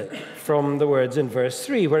Melchizedek from the words in verse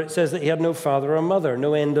 3, where it says that he had no father or mother,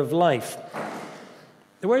 no end of life.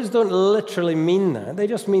 The words don't literally mean that. They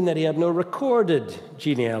just mean that he had no recorded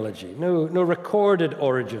genealogy, no recorded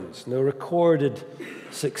origins, no recorded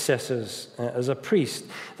successes as a priest.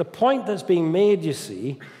 The point that's being made, you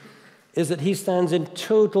see, is that he stands in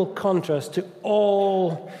total contrast to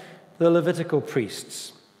all the Levitical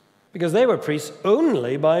priests, because they were priests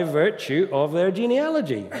only by virtue of their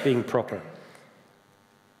genealogy being proper.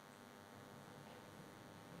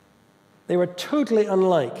 They were totally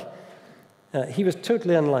unlike. He was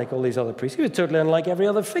totally unlike all these other priests. He was totally unlike every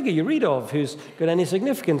other figure you read of who's got any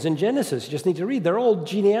significance in Genesis. You just need to read. They're all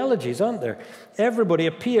genealogies, aren't there? Everybody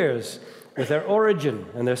appears with their origin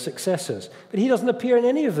and their successors. But he doesn't appear in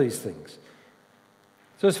any of these things.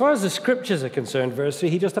 So as far as the scriptures are concerned, verse 3,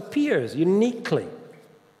 he just appears uniquely.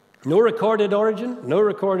 No recorded origin, no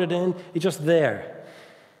recorded end. He's just there.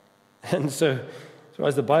 And so as far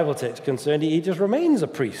as the Bible text is concerned, he just remains a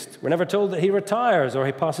priest. We're never told that he retires or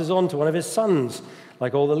he passes on to one of his sons,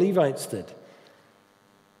 like all the Levites did.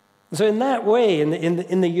 And so in that way,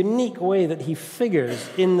 in the unique way that he figures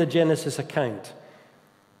in the Genesis account,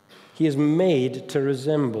 he is made to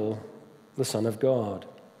resemble the Son of God.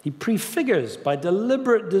 He prefigures by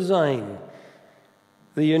deliberate design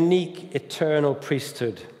the unique eternal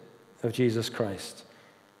priesthood of Jesus Christ.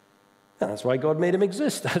 And that's why God made him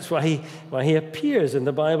exist. That's why he appears in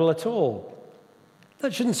the Bible at all.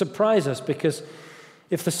 That shouldn't surprise us, because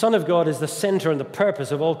if the Son of God is the center and the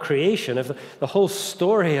purpose of all creation, if the whole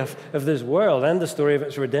story of this world and the story of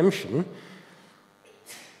its redemption,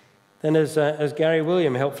 then as Gary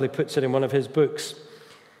William helpfully puts it in one of his books,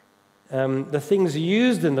 the things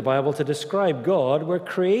used in the Bible to describe God were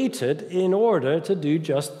created in order to do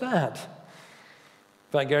just that.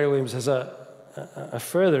 In fact, Gary Williams has a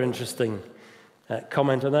further interesting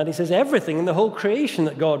comment on that. He says, everything in the whole creation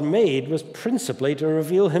that God made was principally to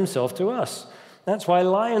reveal himself to us. That's why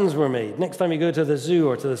lions were made. Next time you go to the zoo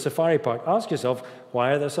or to the safari park, ask yourself,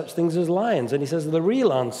 why are there such things as lions? And he says the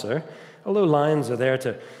real answer, although lions are there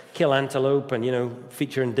to kill antelope and,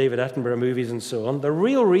 feature in David Attenborough movies and so on, the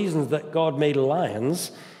real reasons that God made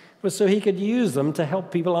lions was so he could use them to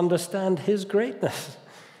help people understand his greatness.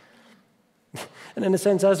 And in a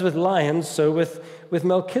sense, as with lions, so with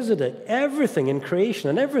Melchizedek, everything in creation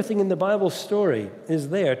and everything in the Bible story is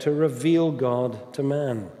there to reveal God to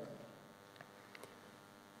man.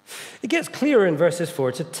 It gets clearer in verses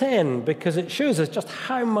 4 to 10 because it shows us just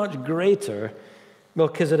how much greater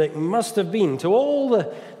Melchizedek must have been to all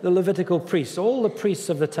the Levitical priests, all the priests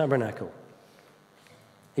of the tabernacle.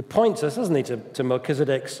 He points us, doesn't he, to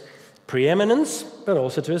Melchizedek's preeminence, but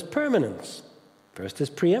also to his permanence. First, his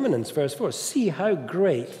preeminence, verse 4. See how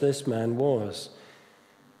great this man was.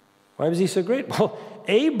 Why was he so great? Well,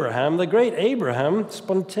 Abraham, the great Abraham,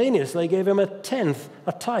 spontaneously gave him a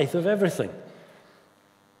tithe of everything.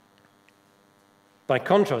 By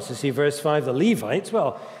contrast, you see verse 5, the Levites,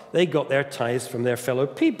 well, they got their tithes from their fellow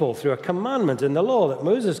people through a commandment in the law that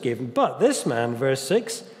Moses gave them. But this man, verse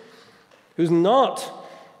 6, who's not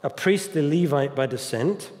a priestly Levite by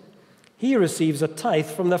descent, he receives a tithe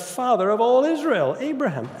from the father of all Israel,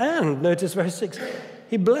 Abraham. And, notice verse 6,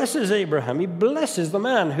 he blesses Abraham. He blesses the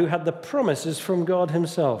man who had the promises from God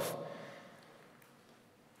himself.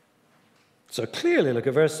 So clearly, look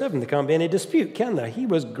at verse 7. There can't be any dispute, can there? He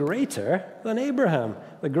was greater than Abraham.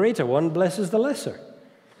 The greater one blesses the lesser.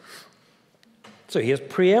 So he is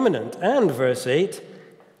preeminent. And verse 8,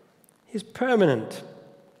 he's permanent.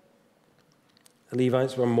 The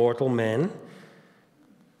Levites were mortal men.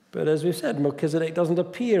 But as we've said, Melchizedek doesn't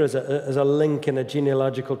appear as a link in a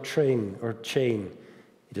genealogical train or chain.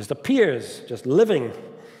 He just appears, just living.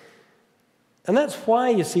 And that's why,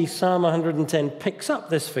 you see, Psalm 110 picks up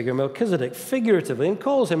this figure, Melchizedek, figuratively and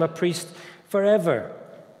calls him a priest forever.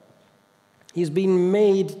 He's been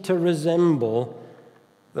made to resemble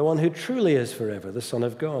the one who truly is forever, the Son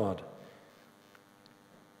of God.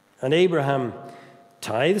 And Abraham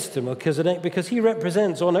tithes to Melchizedek because he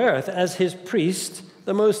represents on earth as his priest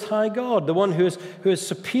the Most High God, the one who is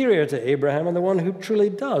superior to Abraham and the one who truly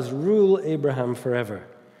does rule Abraham forever.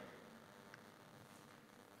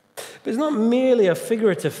 But it's not merely a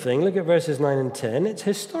figurative thing. Look at verses 9 and 10. It's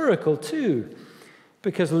historical too,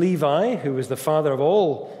 because Levi, who was the father of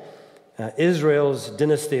all Israel's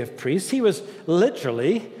dynasty of priests, he was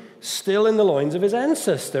literally still in the loins of his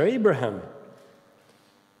ancestor, Abraham.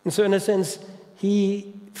 And so in a sense,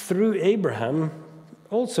 he, through Abraham,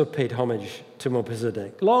 also paid homage to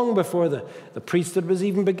Melchizedek, long before the priesthood was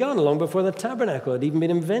even begun, long before the tabernacle had even been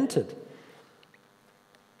invented.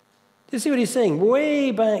 Do you see what he's saying?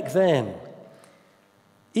 Way back then,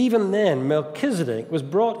 even then, Melchizedek was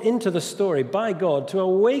brought into the story by God to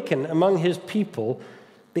awaken among his people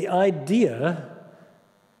the idea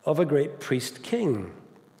of a great priest-king,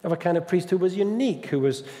 of a kind of priest who was unique, who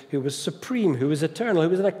was supreme, who was eternal, who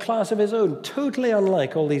was in a class of his own, totally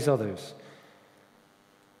unlike all these others.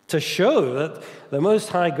 To show that the Most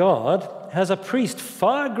High God has a priest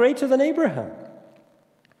far greater than Abraham,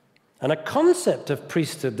 and a concept of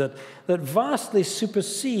priesthood that vastly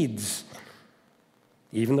supersedes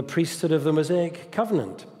even the priesthood of the Mosaic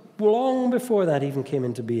covenant, long before that even came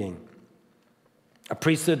into being. A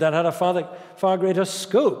priesthood that had a far greater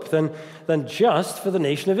scope than just for the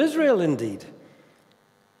nation of Israel, indeed.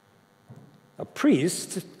 A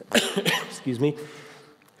priest, excuse me,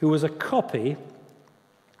 who was a copy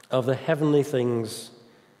of the heavenly things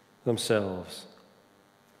themselves.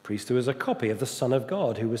 A priest who was a copy of the Son of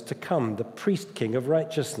God, who was to come, the priest king of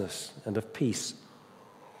righteousness and of peace.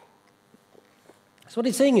 So what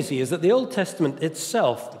he's saying, you see, is that the Old Testament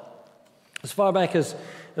itself, as far back as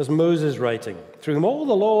Moses' writing, through whom all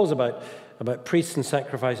the laws about priests and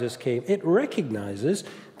sacrifices came, it recognizes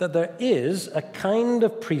that there is a kind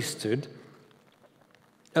of priesthood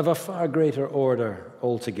of a far greater order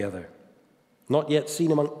altogether, not yet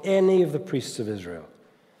seen among any of the priests of Israel.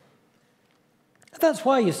 That's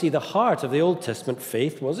why, you see, the heart of the Old Testament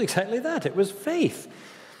faith was exactly that. It was faith.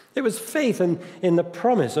 It was faith in the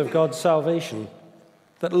promise of God's salvation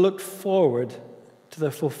that looked forward to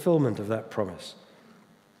the fulfillment of that promise.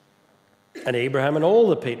 And Abraham and all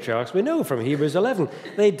the patriarchs, we know from Hebrews 11,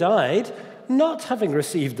 they died not having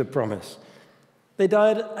received the promise. They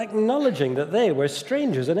died acknowledging that they were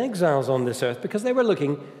strangers and exiles on this earth because they were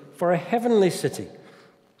looking for a heavenly city.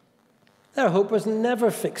 Their hope was never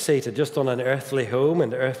fixated just on an earthly home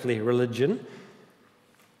and earthly religion,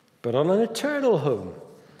 but on an eternal home,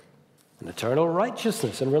 an eternal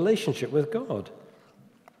righteousness and relationship with God.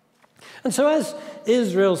 And so as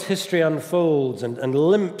Israel's history unfolds and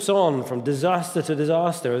limps on from disaster to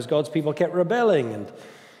disaster, as God's people kept rebelling, and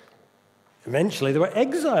eventually they were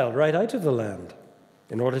exiled right out of the land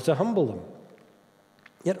in order to humble them.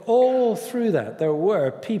 Yet all through that, there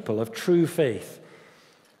were people of true faith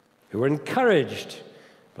who were encouraged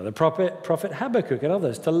by the prophet Habakkuk and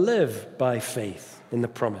others to live by faith in the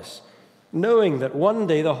promise, knowing that one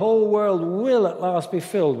day the whole world will at last be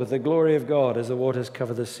filled with the glory of God as the waters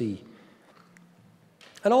cover the sea.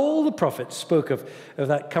 And all the prophets spoke of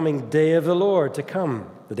that coming day of the Lord to come,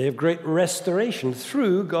 the day of great restoration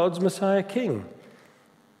through God's Messiah King.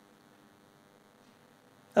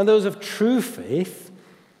 And those of true faith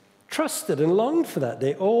trusted and longed for that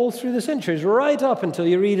day all through the centuries, right up until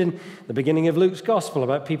you read in the beginning of Luke's Gospel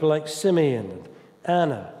about people like Simeon and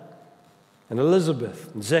Anna and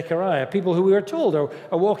Elizabeth and Zechariah, people who we are told are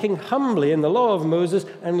walking humbly in the law of Moses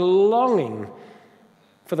and longing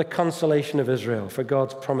for the consolation of Israel, for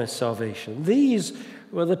God's promised salvation. These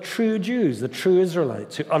were the true Jews, the true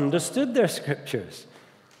Israelites, who understood their scriptures.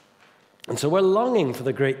 And so we're longing for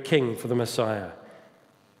the great King, for the Messiah,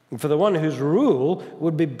 and for the one whose rule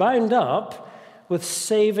would be bound up with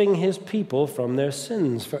saving his people from their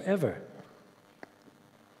sins forever.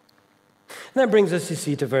 And that brings us, you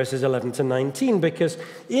see, to verses 11 to 19, because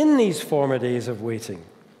in these former days of waiting,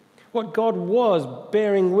 what God was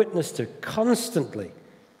bearing witness to constantly,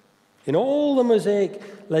 in all the Mosaic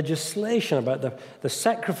legislation about the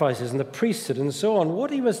sacrifices and the priesthood and so on,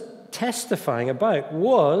 what he was testifying about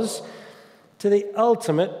was to the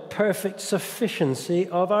ultimate perfect sufficiency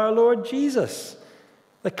of our Lord Jesus,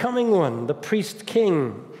 the coming one, the priest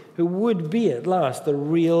king, who would be at last the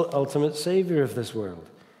real ultimate Savior of this world.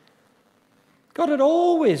 God had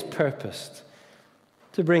always purposed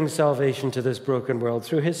to bring salvation to this broken world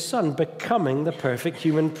through his Son becoming the perfect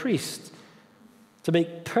human priest, to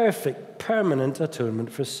make perfect, permanent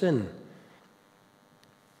atonement for sin.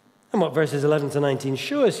 And what verses 11 to 19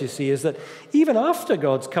 show us, you see, is that even after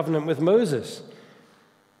God's covenant with Moses,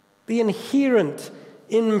 the inherent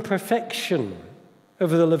imperfection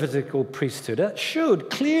of the Levitical priesthood, that showed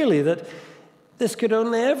clearly that this could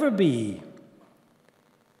only ever be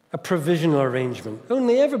a provisional arrangement,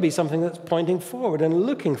 only ever be something that's pointing forward and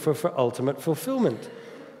looking for ultimate fulfillment.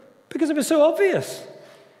 Because it was so obvious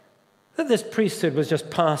that this priesthood was just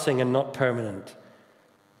passing and not permanent,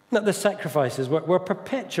 that the sacrifices were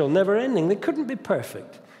perpetual, never-ending. They couldn't be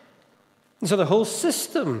perfect. And so the whole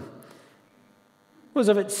system was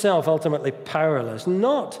of itself ultimately powerless,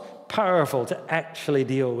 not powerful to actually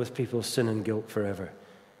deal with people's sin and guilt forever.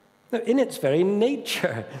 Now, in its very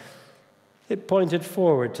nature, it pointed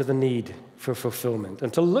forward to the need for fulfillment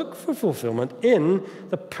and to look for fulfillment in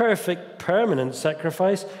the perfect, permanent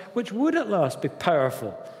sacrifice, which would at last be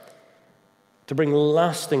powerful to bring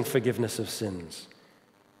lasting forgiveness of sins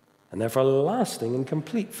and therefore lasting and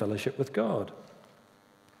complete fellowship with God.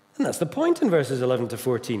 And that's the point in verses 11 to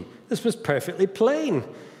 14. This was perfectly plain.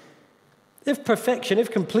 If perfection,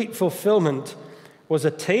 if complete fulfillment was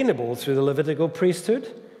attainable through the Levitical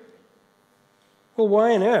priesthood, well,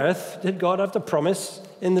 why on earth did God have to promise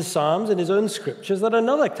in the Psalms and his own scriptures that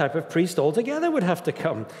another type of priest altogether would have to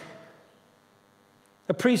come?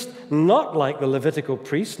 A priest not like the Levitical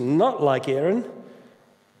priest, not like Aaron,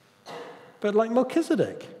 but like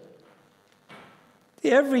Melchizedek.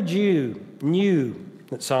 Every Jew knew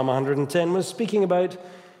that Psalm 110 was speaking about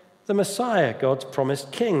the Messiah, God's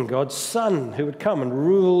promised king, God's son, who would come and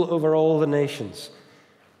rule over all the nations.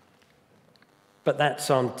 But that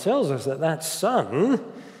psalm tells us that that son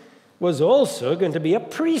was also going to be a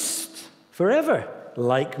priest forever,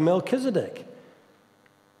 like Melchizedek.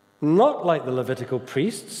 Not like the Levitical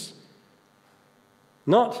priests,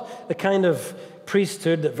 not the kind of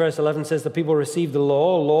priesthood that verse 11 says the people received the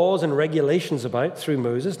laws and regulations about through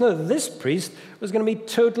Moses. No, this priest was going to be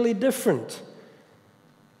totally different.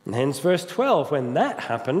 And hence verse 12, when that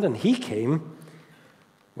happened and he came,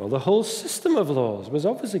 well, the whole system of laws was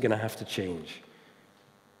obviously going to have to change.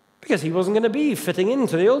 Because he wasn't going to be fitting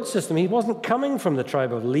into the old system. He wasn't coming from the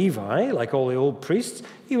tribe of Levi, like all the old priests.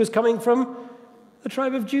 He was coming from the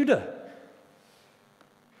tribe of Judah.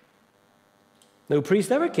 No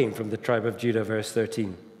priest ever came from the tribe of Judah, verse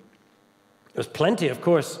 13. There's plenty, of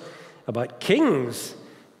course, about kings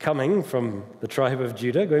coming from the tribe of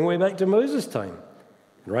Judah, going way back to Moses' time,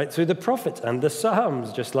 right through the prophets and the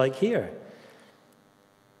Psalms, just like here.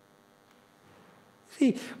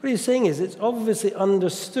 See, what he's saying is it's obviously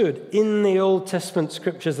understood in the Old Testament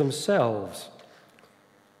scriptures themselves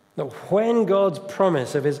that when God's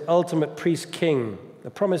promise of his ultimate priest king, the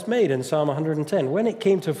promise made in Psalm 110, when it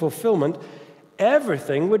came to fulfillment,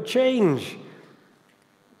 everything would change.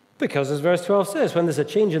 Because as verse 12 says, when there's a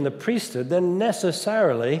change in the priesthood, then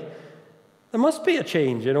necessarily there must be a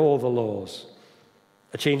change in all the laws,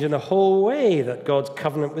 a change in the whole way that God's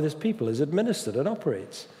covenant with his people is administered and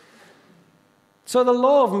operates. So the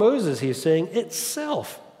law of Moses, he's saying,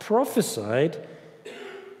 itself prophesied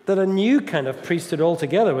that a new kind of priesthood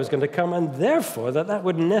altogether was going to come, and therefore that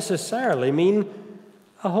would necessarily mean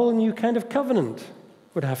a whole new kind of covenant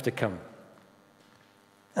would have to come.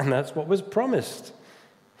 And that's what was promised.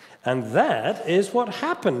 And that is what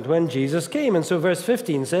happened when Jesus came. And so verse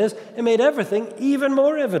 15 says, it made everything even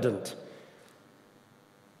more evident.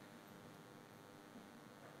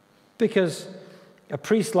 Because a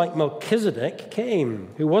priest like Melchizedek came,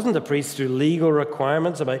 who wasn't a priest through legal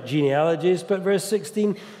requirements about genealogies, but verse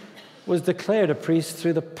 16 was declared a priest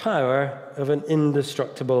through the power of an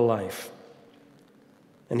indestructible life.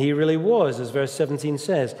 And he really was, as verse 17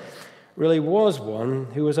 says, really was one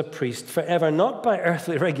who was a priest forever, not by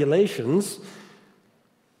earthly regulations,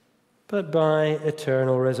 but by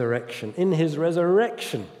eternal resurrection. In his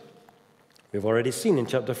resurrection, we've already seen in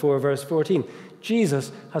chapter 4, verse 14,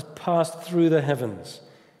 Jesus has passed through the heavens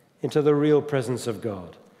into the real presence of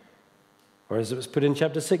God. Or as it was put in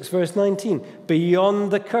chapter 6, verse 19,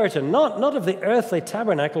 beyond the curtain, not of the earthly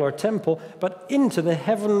tabernacle or temple, but into the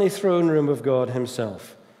heavenly throne room of God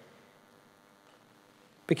himself.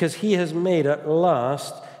 Because he has made at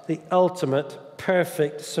last the ultimate,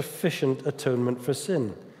 perfect, sufficient atonement for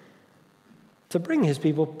sin, to bring his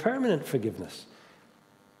people permanent forgiveness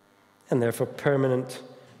and therefore permanent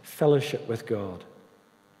fellowship with God.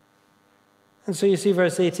 And so you see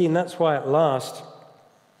verse 18, that's why at last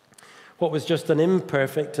what was just an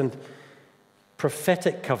imperfect and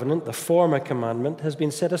prophetic covenant, the former commandment, has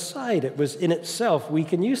been set aside. It was in itself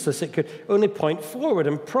weak and useless. It could only point forward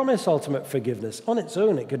and promise ultimate forgiveness. On its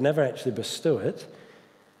own, it could never actually bestow it.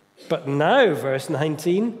 But now, verse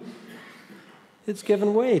 19, it's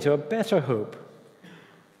given way to a better hope,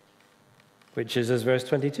 which is, as verse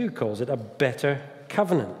 22 calls it, a better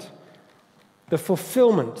covenant. The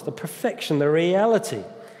fulfillment, the perfection, the reality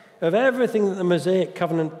of everything that the Mosaic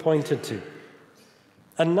covenant pointed to.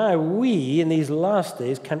 And now we, in these last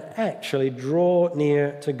days, can actually draw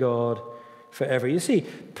near to God forever. You see,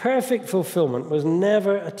 perfect fulfillment was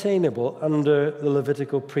never attainable under the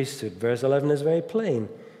Levitical priesthood. Verse 11 is very plain.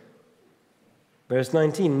 Verse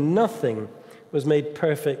 19, nothing was made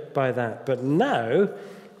perfect by that. But now,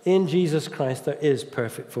 in Jesus Christ, there is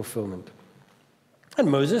perfect fulfillment.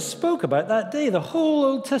 And Moses spoke about that day. The whole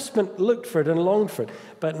Old Testament looked for it and longed for it.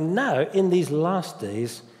 But now, in these last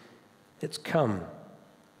days, it's come.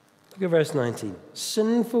 Look at verse 19.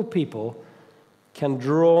 Sinful people can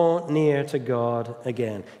draw near to God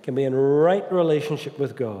again, can be in right relationship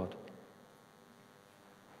with God.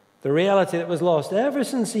 The reality that was lost ever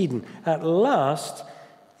since Eden, at last,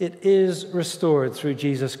 it is restored through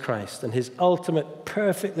Jesus Christ and his ultimate,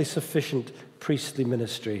 perfectly sufficient priestly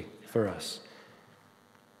ministry for us.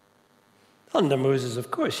 Under Moses,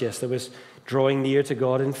 of course, yes, there was drawing near to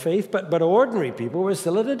God in faith, but ordinary people were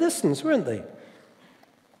still at a distance, weren't they?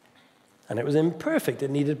 And it was imperfect. It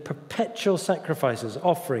needed perpetual sacrifices,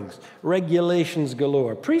 offerings, regulations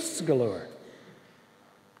galore, priests galore.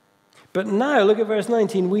 But now, look at verse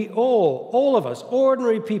 19. We all of us,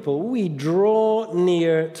 ordinary people, we draw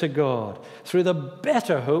near to God through the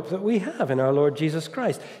better hope that we have in our Lord Jesus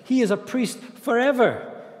Christ. He is a priest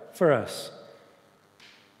forever for us.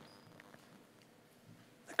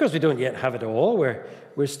 Of course, we don't yet have it all.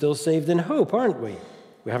 We're still saved in hope, aren't we?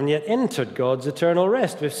 We haven't yet entered God's eternal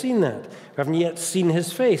rest. We've seen that. We haven't yet seen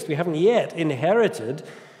his face. We haven't yet inherited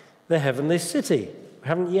the heavenly city. We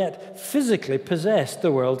haven't yet physically possessed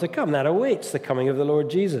the world to come. That awaits the coming of the Lord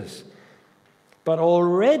Jesus. But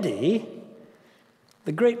already,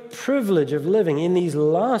 the great privilege of living in these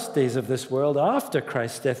last days of this world after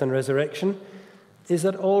Christ's death and resurrection is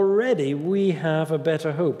that already we have a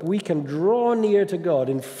better hope. We can draw near to God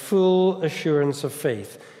in full assurance of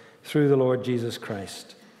faith through the Lord Jesus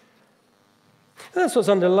Christ. And that's what's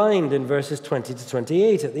underlined in verses 20 to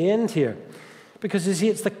 28 at the end here. Because you see,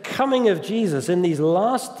 it's the coming of Jesus in these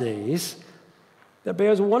last days that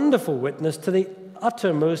bears wonderful witness to the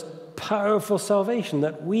uttermost powerful salvation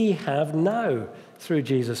that we have now through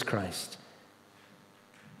Jesus Christ.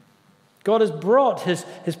 God has brought his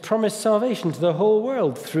promised salvation to the whole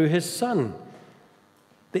world through his Son,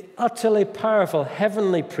 the utterly powerful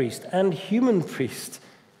heavenly priest and human priest,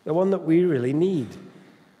 the one that we really need.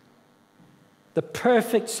 The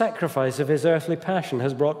perfect sacrifice of his earthly passion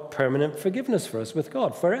has brought permanent forgiveness for us with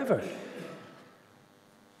God forever.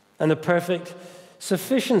 And the perfect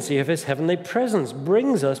sufficiency of his heavenly presence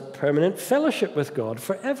brings us permanent fellowship with God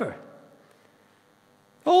forever.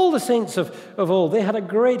 All the saints of old, they had a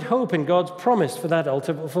great hope in God's promise for that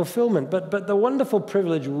ultimate fulfillment. But the wonderful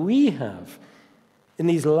privilege we have in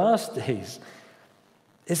these last days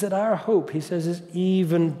is that our hope, he says, is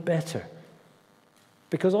even better.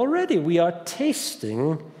 Because already we are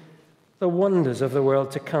tasting the wonders of the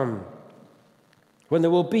world to come, when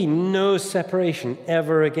there will be no separation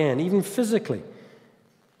ever again, even physically,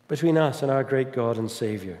 between us and our great God and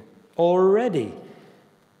Savior. Already,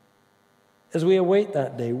 As we await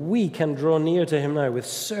that day, we can draw near to him now with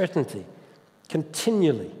certainty,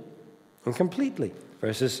 continually and completely.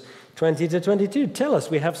 Verses 20 to 22 tell us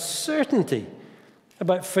we have certainty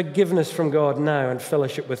about forgiveness from God now and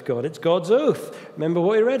fellowship with God. It's God's oath. Remember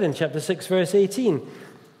what we read in chapter 6, verse 18.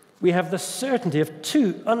 We have the certainty of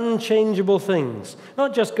two unchangeable things.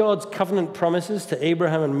 Not just God's covenant promises to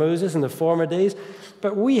Abraham and Moses in the former days,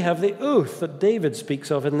 but we have the oath that David speaks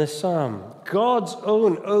of in this psalm. God's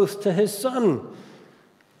own oath to his Son.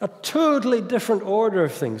 A totally different order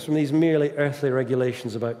of things from these merely earthly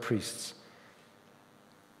regulations about priests.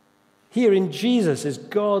 Here in Jesus is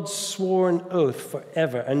God's sworn oath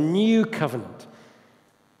forever, a new covenant,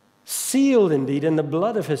 sealed indeed in the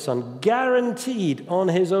blood of his Son, guaranteed on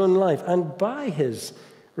his own life and by his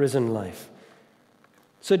risen life.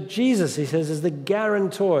 So Jesus, he says, is the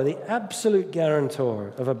guarantor, the absolute guarantor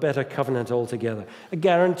of a better covenant altogether. A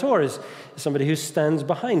guarantor is somebody who stands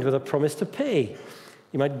behind with a promise to pay.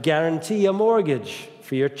 You might guarantee a mortgage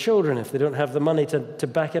for your children if they don't have the money to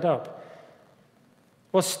back it up.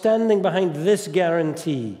 Well, standing behind this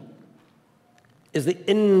guarantee is the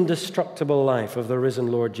indestructible life of the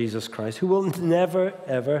risen Lord Jesus Christ, who will never,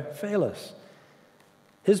 ever fail us.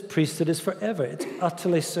 His priesthood is forever. It's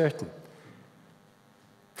utterly certain.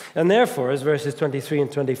 And therefore, as verses 23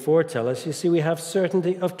 and 24 tell us, you see, we have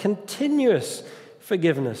certainty of continuous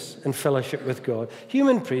forgiveness and fellowship with God.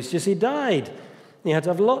 Human priests, you see, died. You had to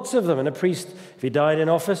have lots of them. And a priest, if he died in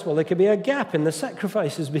office, well, there could be a gap in the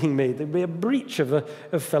sacrifices being made. There'd be a breach of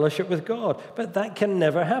fellowship with God. But that can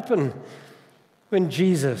never happen when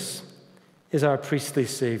Jesus is our priestly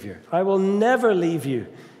Savior. I will never leave you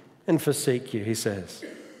and forsake you, he says.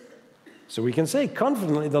 So we can say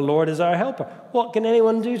confidently, the Lord is our helper. What can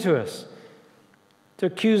anyone do to us? To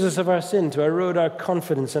accuse us of our sin, to erode our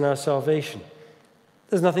confidence in our salvation.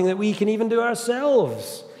 There's nothing that we can even do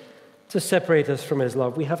ourselves to separate us from his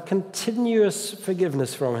love. We have continuous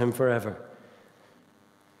forgiveness from him forever.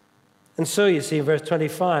 And so, you see, in verse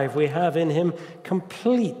 25, we have in him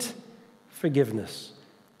complete forgiveness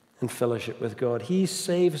and fellowship with God. He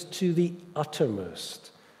saves to the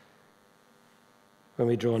uttermost when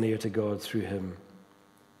we draw near to God through him.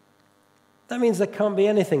 That means there can't be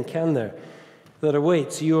anything, can there, that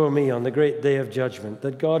awaits you or me on the great day of judgment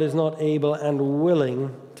that God is not able and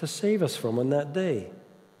willing to save us from on that day.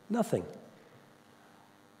 Nothing.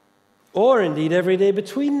 Or indeed, every day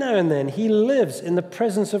between now and then, he lives in the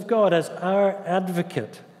presence of God as our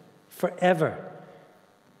advocate forever,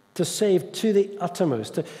 to save to the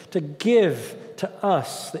uttermost, to give to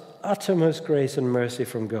us the uttermost grace and mercy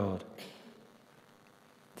from God.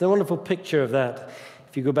 There's a wonderful picture of that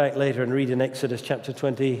if you go back later and read in Exodus chapter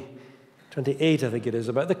 28, I think it is,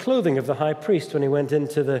 about the clothing of the high priest when he went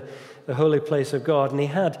into the holy place of God. And he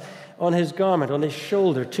had on his garment, on his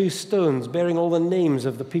shoulder, 2 stones bearing all the names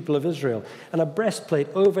of the people of Israel, and a breastplate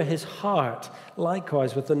over his heart,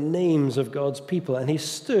 likewise with the names of God's people. And he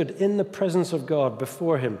stood in the presence of God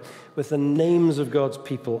before him with the names of God's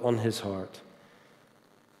people on his heart.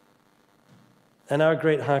 And our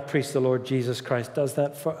great high priest, the Lord Jesus Christ, does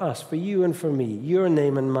that for us, for you and for me, your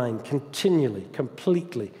name and mine, continually,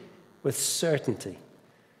 completely, with certainty.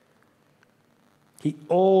 He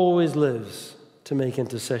always lives to make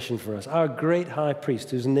intercession for us. Our great high priest,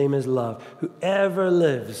 whose name is love, who ever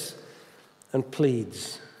lives and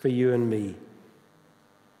pleads for you and me.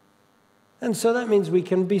 And so that means we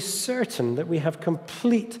can be certain that we have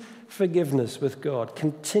complete forgiveness with God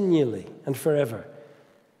continually and forever.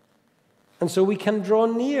 And so we can draw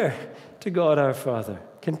near to God our Father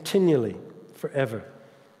continually, forever.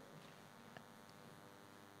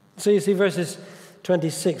 So you see, verses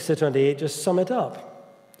 26 to 28 just sum it up.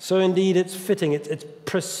 So indeed, it's fitting, it's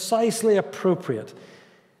precisely appropriate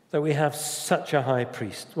that we have such a high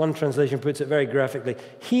priest. One translation puts it very graphically.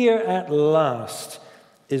 Here at last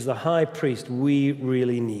is the high priest we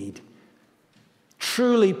really need.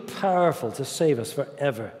 Truly powerful to save us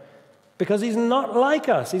forever. Because he's not like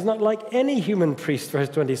us. He's not like any human priest, verse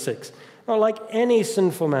 26. Not like any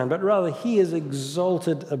sinful man, but rather he is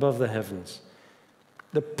exalted above the heavens.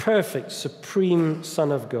 The perfect, supreme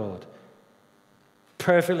Son of God.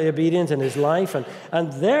 Perfectly obedient in his life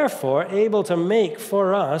and therefore able to make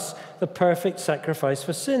for us the perfect sacrifice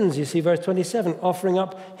for sins. You see verse 27, offering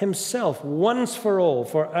up himself once for all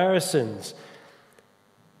for our sins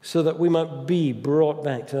so that we might be brought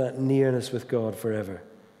back to that nearness with God forever.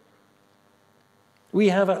 We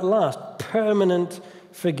have at last permanent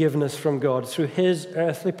forgiveness from God through his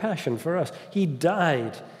earthly passion for us. He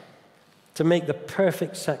died to make the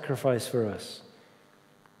perfect sacrifice for us.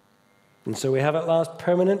 And so we have at last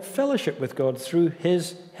permanent fellowship with God through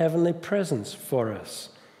his heavenly presence for us,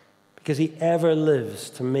 because he ever lives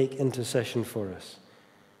to make intercession for us.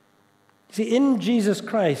 See, in Jesus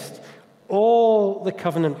Christ, all the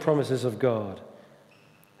covenant promises of God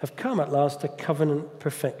have come at last to covenant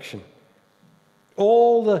perfection.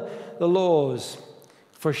 All the law's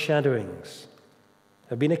foreshadowings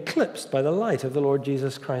have been eclipsed by the light of the Lord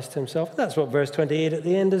Jesus Christ himself. That's what verse 28 at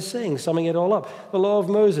the end is saying, summing it all up. The law of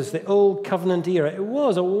Moses, the old covenant era, it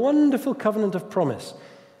was a wonderful covenant of promise,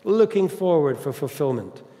 looking forward for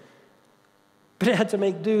fulfillment. But it had to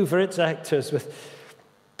make do for its actors with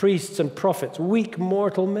priests and prophets, weak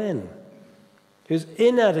mortal men, whose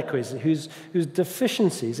inadequacies, whose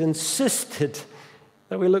deficiencies insisted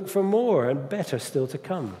that we look for more and better still to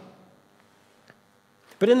come.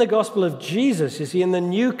 But in the gospel of Jesus, you see, in the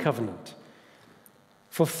new covenant,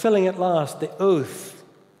 fulfilling at last the oath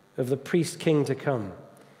of the priest-king to come,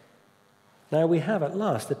 now we have at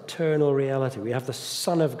last eternal reality. We have the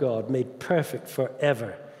Son of God made perfect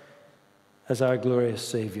forever as our glorious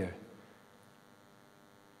Savior.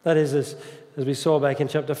 That is, as we saw back in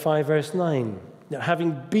chapter 5, verse 9,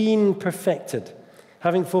 having been perfected,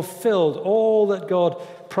 having fulfilled all that God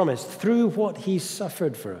promised through what he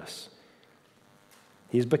suffered for us,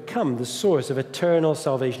 he's become the source of eternal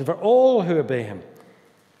salvation for all who obey him,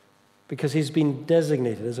 because he's been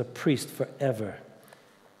designated as a priest forever,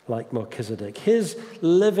 like Melchizedek. His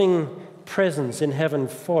living presence in heaven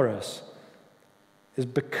for us is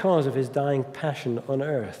because of his dying passion on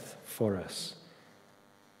earth for us.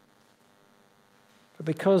 But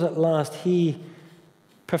because at last he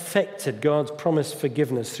perfected God's promised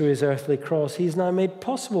forgiveness through his earthly cross, he's now made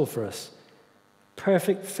possible for us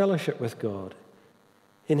perfect fellowship with God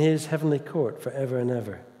in his heavenly court forever and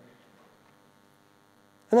ever.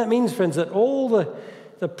 And that means, friends, that all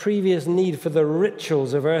the previous need for the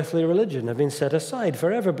rituals of earthly religion have been set aside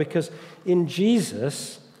forever, because in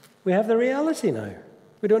Jesus we have the reality now.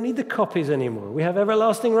 We don't need the copies anymore. We have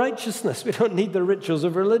everlasting righteousness. We don't need the rituals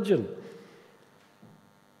of religion.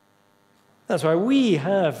 That's why we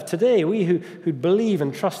have today, we who believe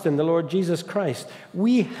and trust in the Lord Jesus Christ,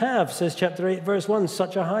 we have, says chapter 8, verse 1,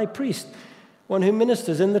 such a high priest, one who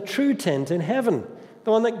ministers in the true tent in heaven,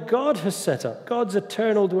 the one that God has set up, God's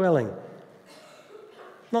eternal dwelling,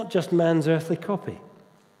 not just man's earthly copy.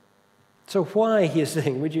 So why, he is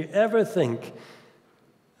saying, would you ever think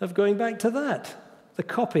of going back to that, the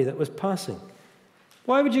copy that was passing?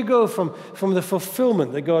 Why would you go from the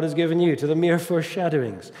fulfillment that God has given you to the mere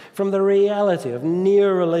foreshadowings, from the reality of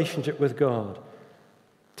near relationship with God,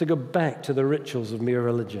 to go back to the rituals of mere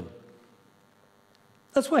religion?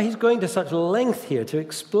 That's why he's going to such length here to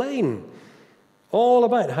explain all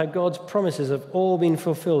about how God's promises have all been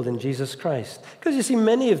fulfilled in Jesus Christ. Because you see,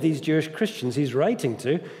 many of these Jewish Christians he's writing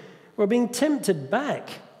to were being tempted back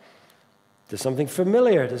to something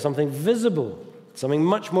familiar, to something visible, something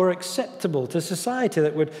much more acceptable to society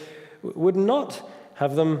that would not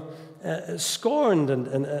have them scorned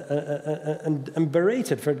and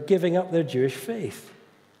berated for giving up their Jewish faith.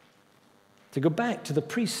 To go back to the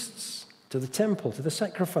priests, to the temple, to the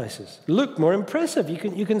sacrifices. Look more impressive.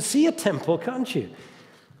 You can see a temple, can't you?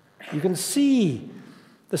 You can see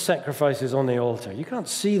the sacrifices on the altar. You can't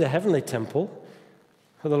see the heavenly temple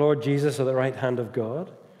for the Lord Jesus at the right hand of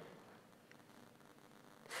God.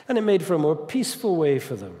 And it made for a more peaceful way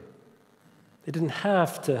for them. They didn't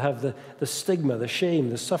have to have the stigma, the shame,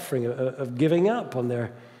 the suffering of giving up on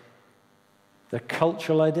their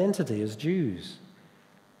cultural identity as Jews.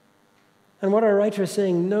 And what our writer is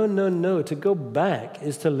saying, no, to go back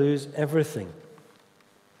is to lose everything.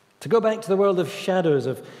 To go back to the world of shadows,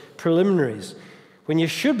 of preliminaries, when you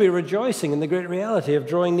should be rejoicing in the great reality of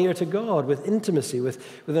drawing near to God with intimacy, with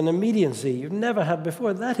an immediacy you've never had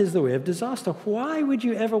before, that is the way of disaster. Why would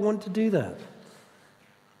you ever want to do that?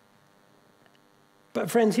 But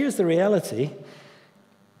friends, here's the reality.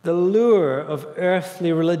 The lure of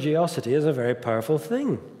earthly religiosity is a very powerful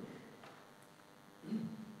thing.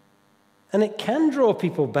 And it can draw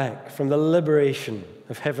people back from the liberation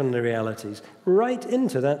of heavenly realities right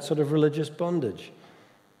into that sort of religious bondage.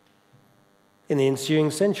 In the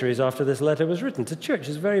ensuing centuries after this letter was written to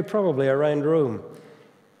churches very probably around Rome,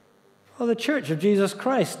 well, the Church of Jesus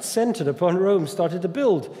Christ, centered upon Rome, started to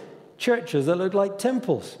build churches that looked like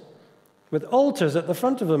temples, with altars at the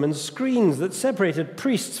front of them and screens that separated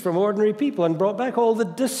priests from ordinary people and brought back all the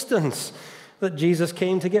distance that Jesus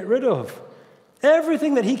came to get rid of.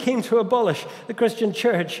 Everything that he came to abolish, the Christian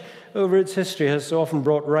church over its history has so often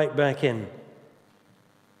brought right back in.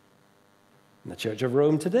 And the Church of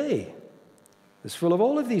Rome today is full of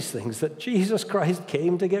all of these things that Jesus Christ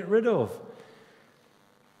came to get rid of.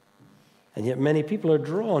 And yet many people are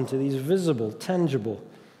drawn to these visible, tangible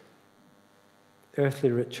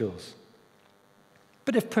earthly rituals.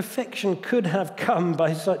 But if perfection could have come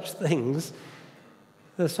by such things,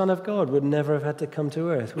 the Son of God would never have had to come to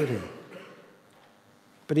earth, would he?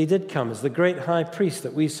 But he did come as the great high priest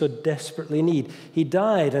that we so desperately need. He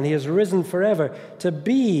died and he has risen forever to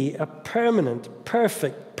be a permanent,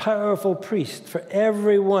 perfect, powerful priest for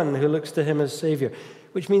everyone who looks to him as Savior,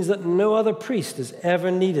 which means that no other priest is ever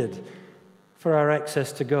needed for our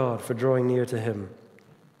access to God, for drawing near to him.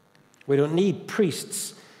 We don't need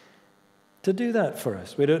priests to do that for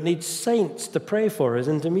us. We don't need saints to pray for as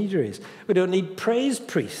intermediaries. We don't need praise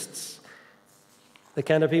priests, the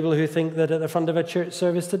kind of people who think that at the front of a church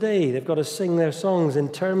service today, they've got to sing their songs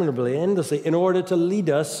interminably, endlessly, in order to lead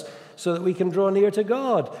us so that we can draw near to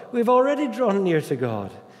God. We've already drawn near to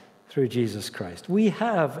God through Jesus Christ. We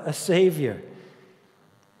have a Savior,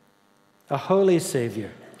 a holy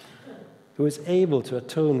Savior, who is able to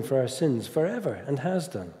atone for our sins forever and has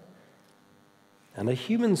done. And a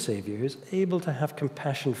human Savior who is able to have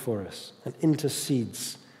compassion for us and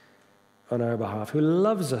intercedes on our behalf, who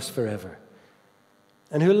loves us forever,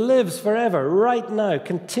 and who lives forever, right now,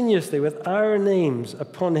 continuously with our names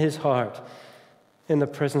upon his heart in the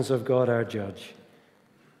presence of God our judge.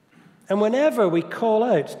 And whenever we call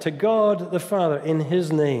out to God the Father in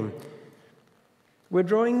his name, we're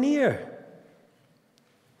drawing near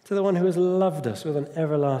to the one who has loved us with an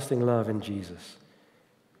everlasting love in Jesus.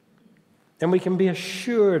 And we can be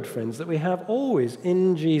assured, friends, that we have always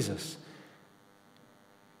in Jesus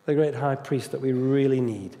the great high priest that we really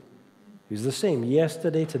need, who's the same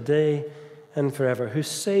yesterday, today, and forever, who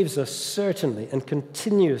saves us certainly and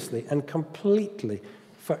continuously and completely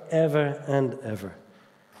forever and ever.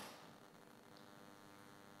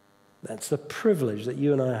 That's the privilege that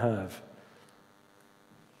you and I have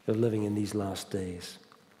of living in these last days.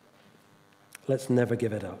 Let's never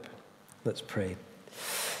give it up. Let's pray.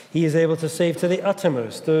 He is able to save to the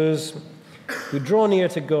uttermost those who draw near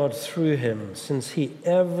to God through him, since he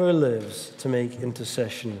ever lives to make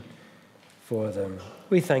intercession for them.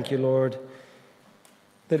 We thank you, Lord,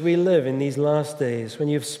 that we live in these last days when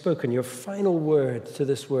you've spoken your final word to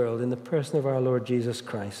this world in the person of our Lord Jesus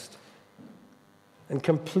Christ and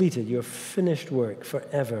completed your finished work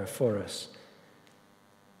forever for us.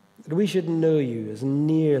 That we should know you as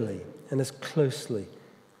nearly and as closely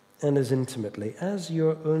and as intimately as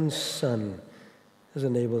your own Son has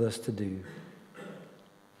enabled us to do.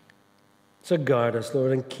 So guard us,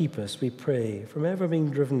 Lord, and keep us, we pray, from ever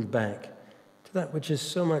being driven back to that which is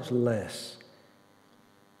so much less.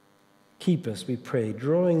 Keep us, we pray,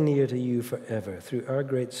 drawing near to you forever through our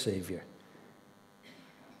great Savior.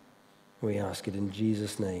 We ask it in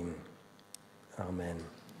Jesus' name. Amen.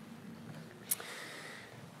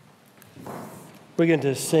 We're going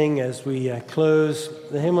to sing as we close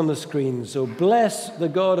the hymn on the screen. So bless the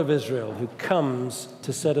God of Israel who comes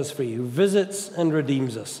to set us free, who visits and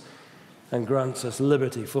redeems us and grants us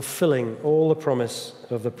liberty, fulfilling all the promise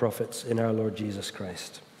of the prophets in our Lord Jesus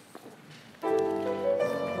Christ.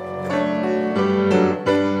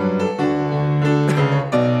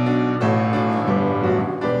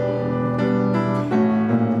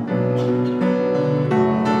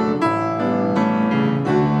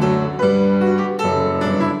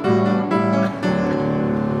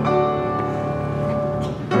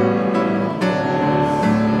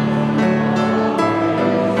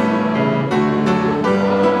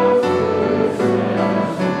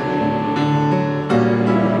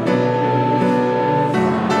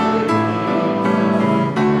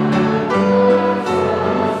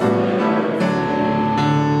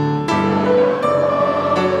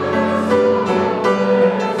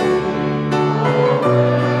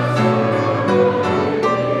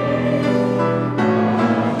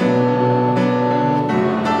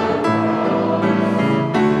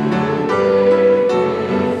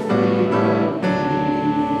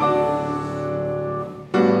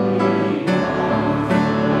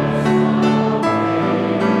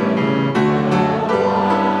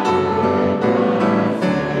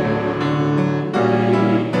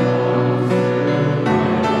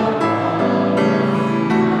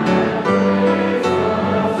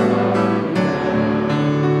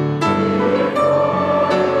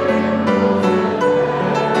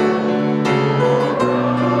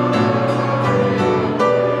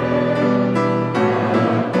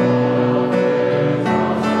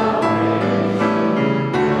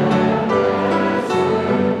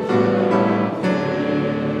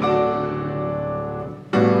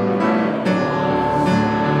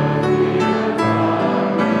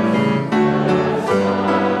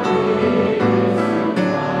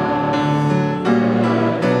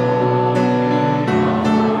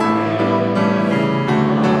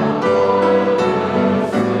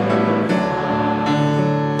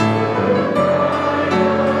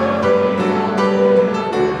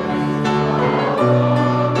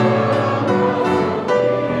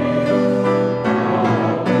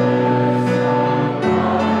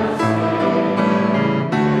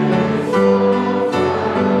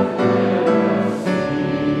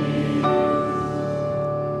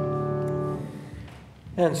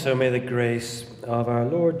 And so may the grace of our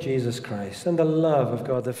Lord Jesus Christ and the love of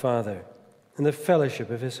God the Father and the fellowship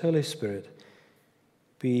of his Holy Spirit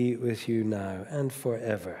be with you now and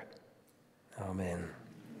forever. Amen.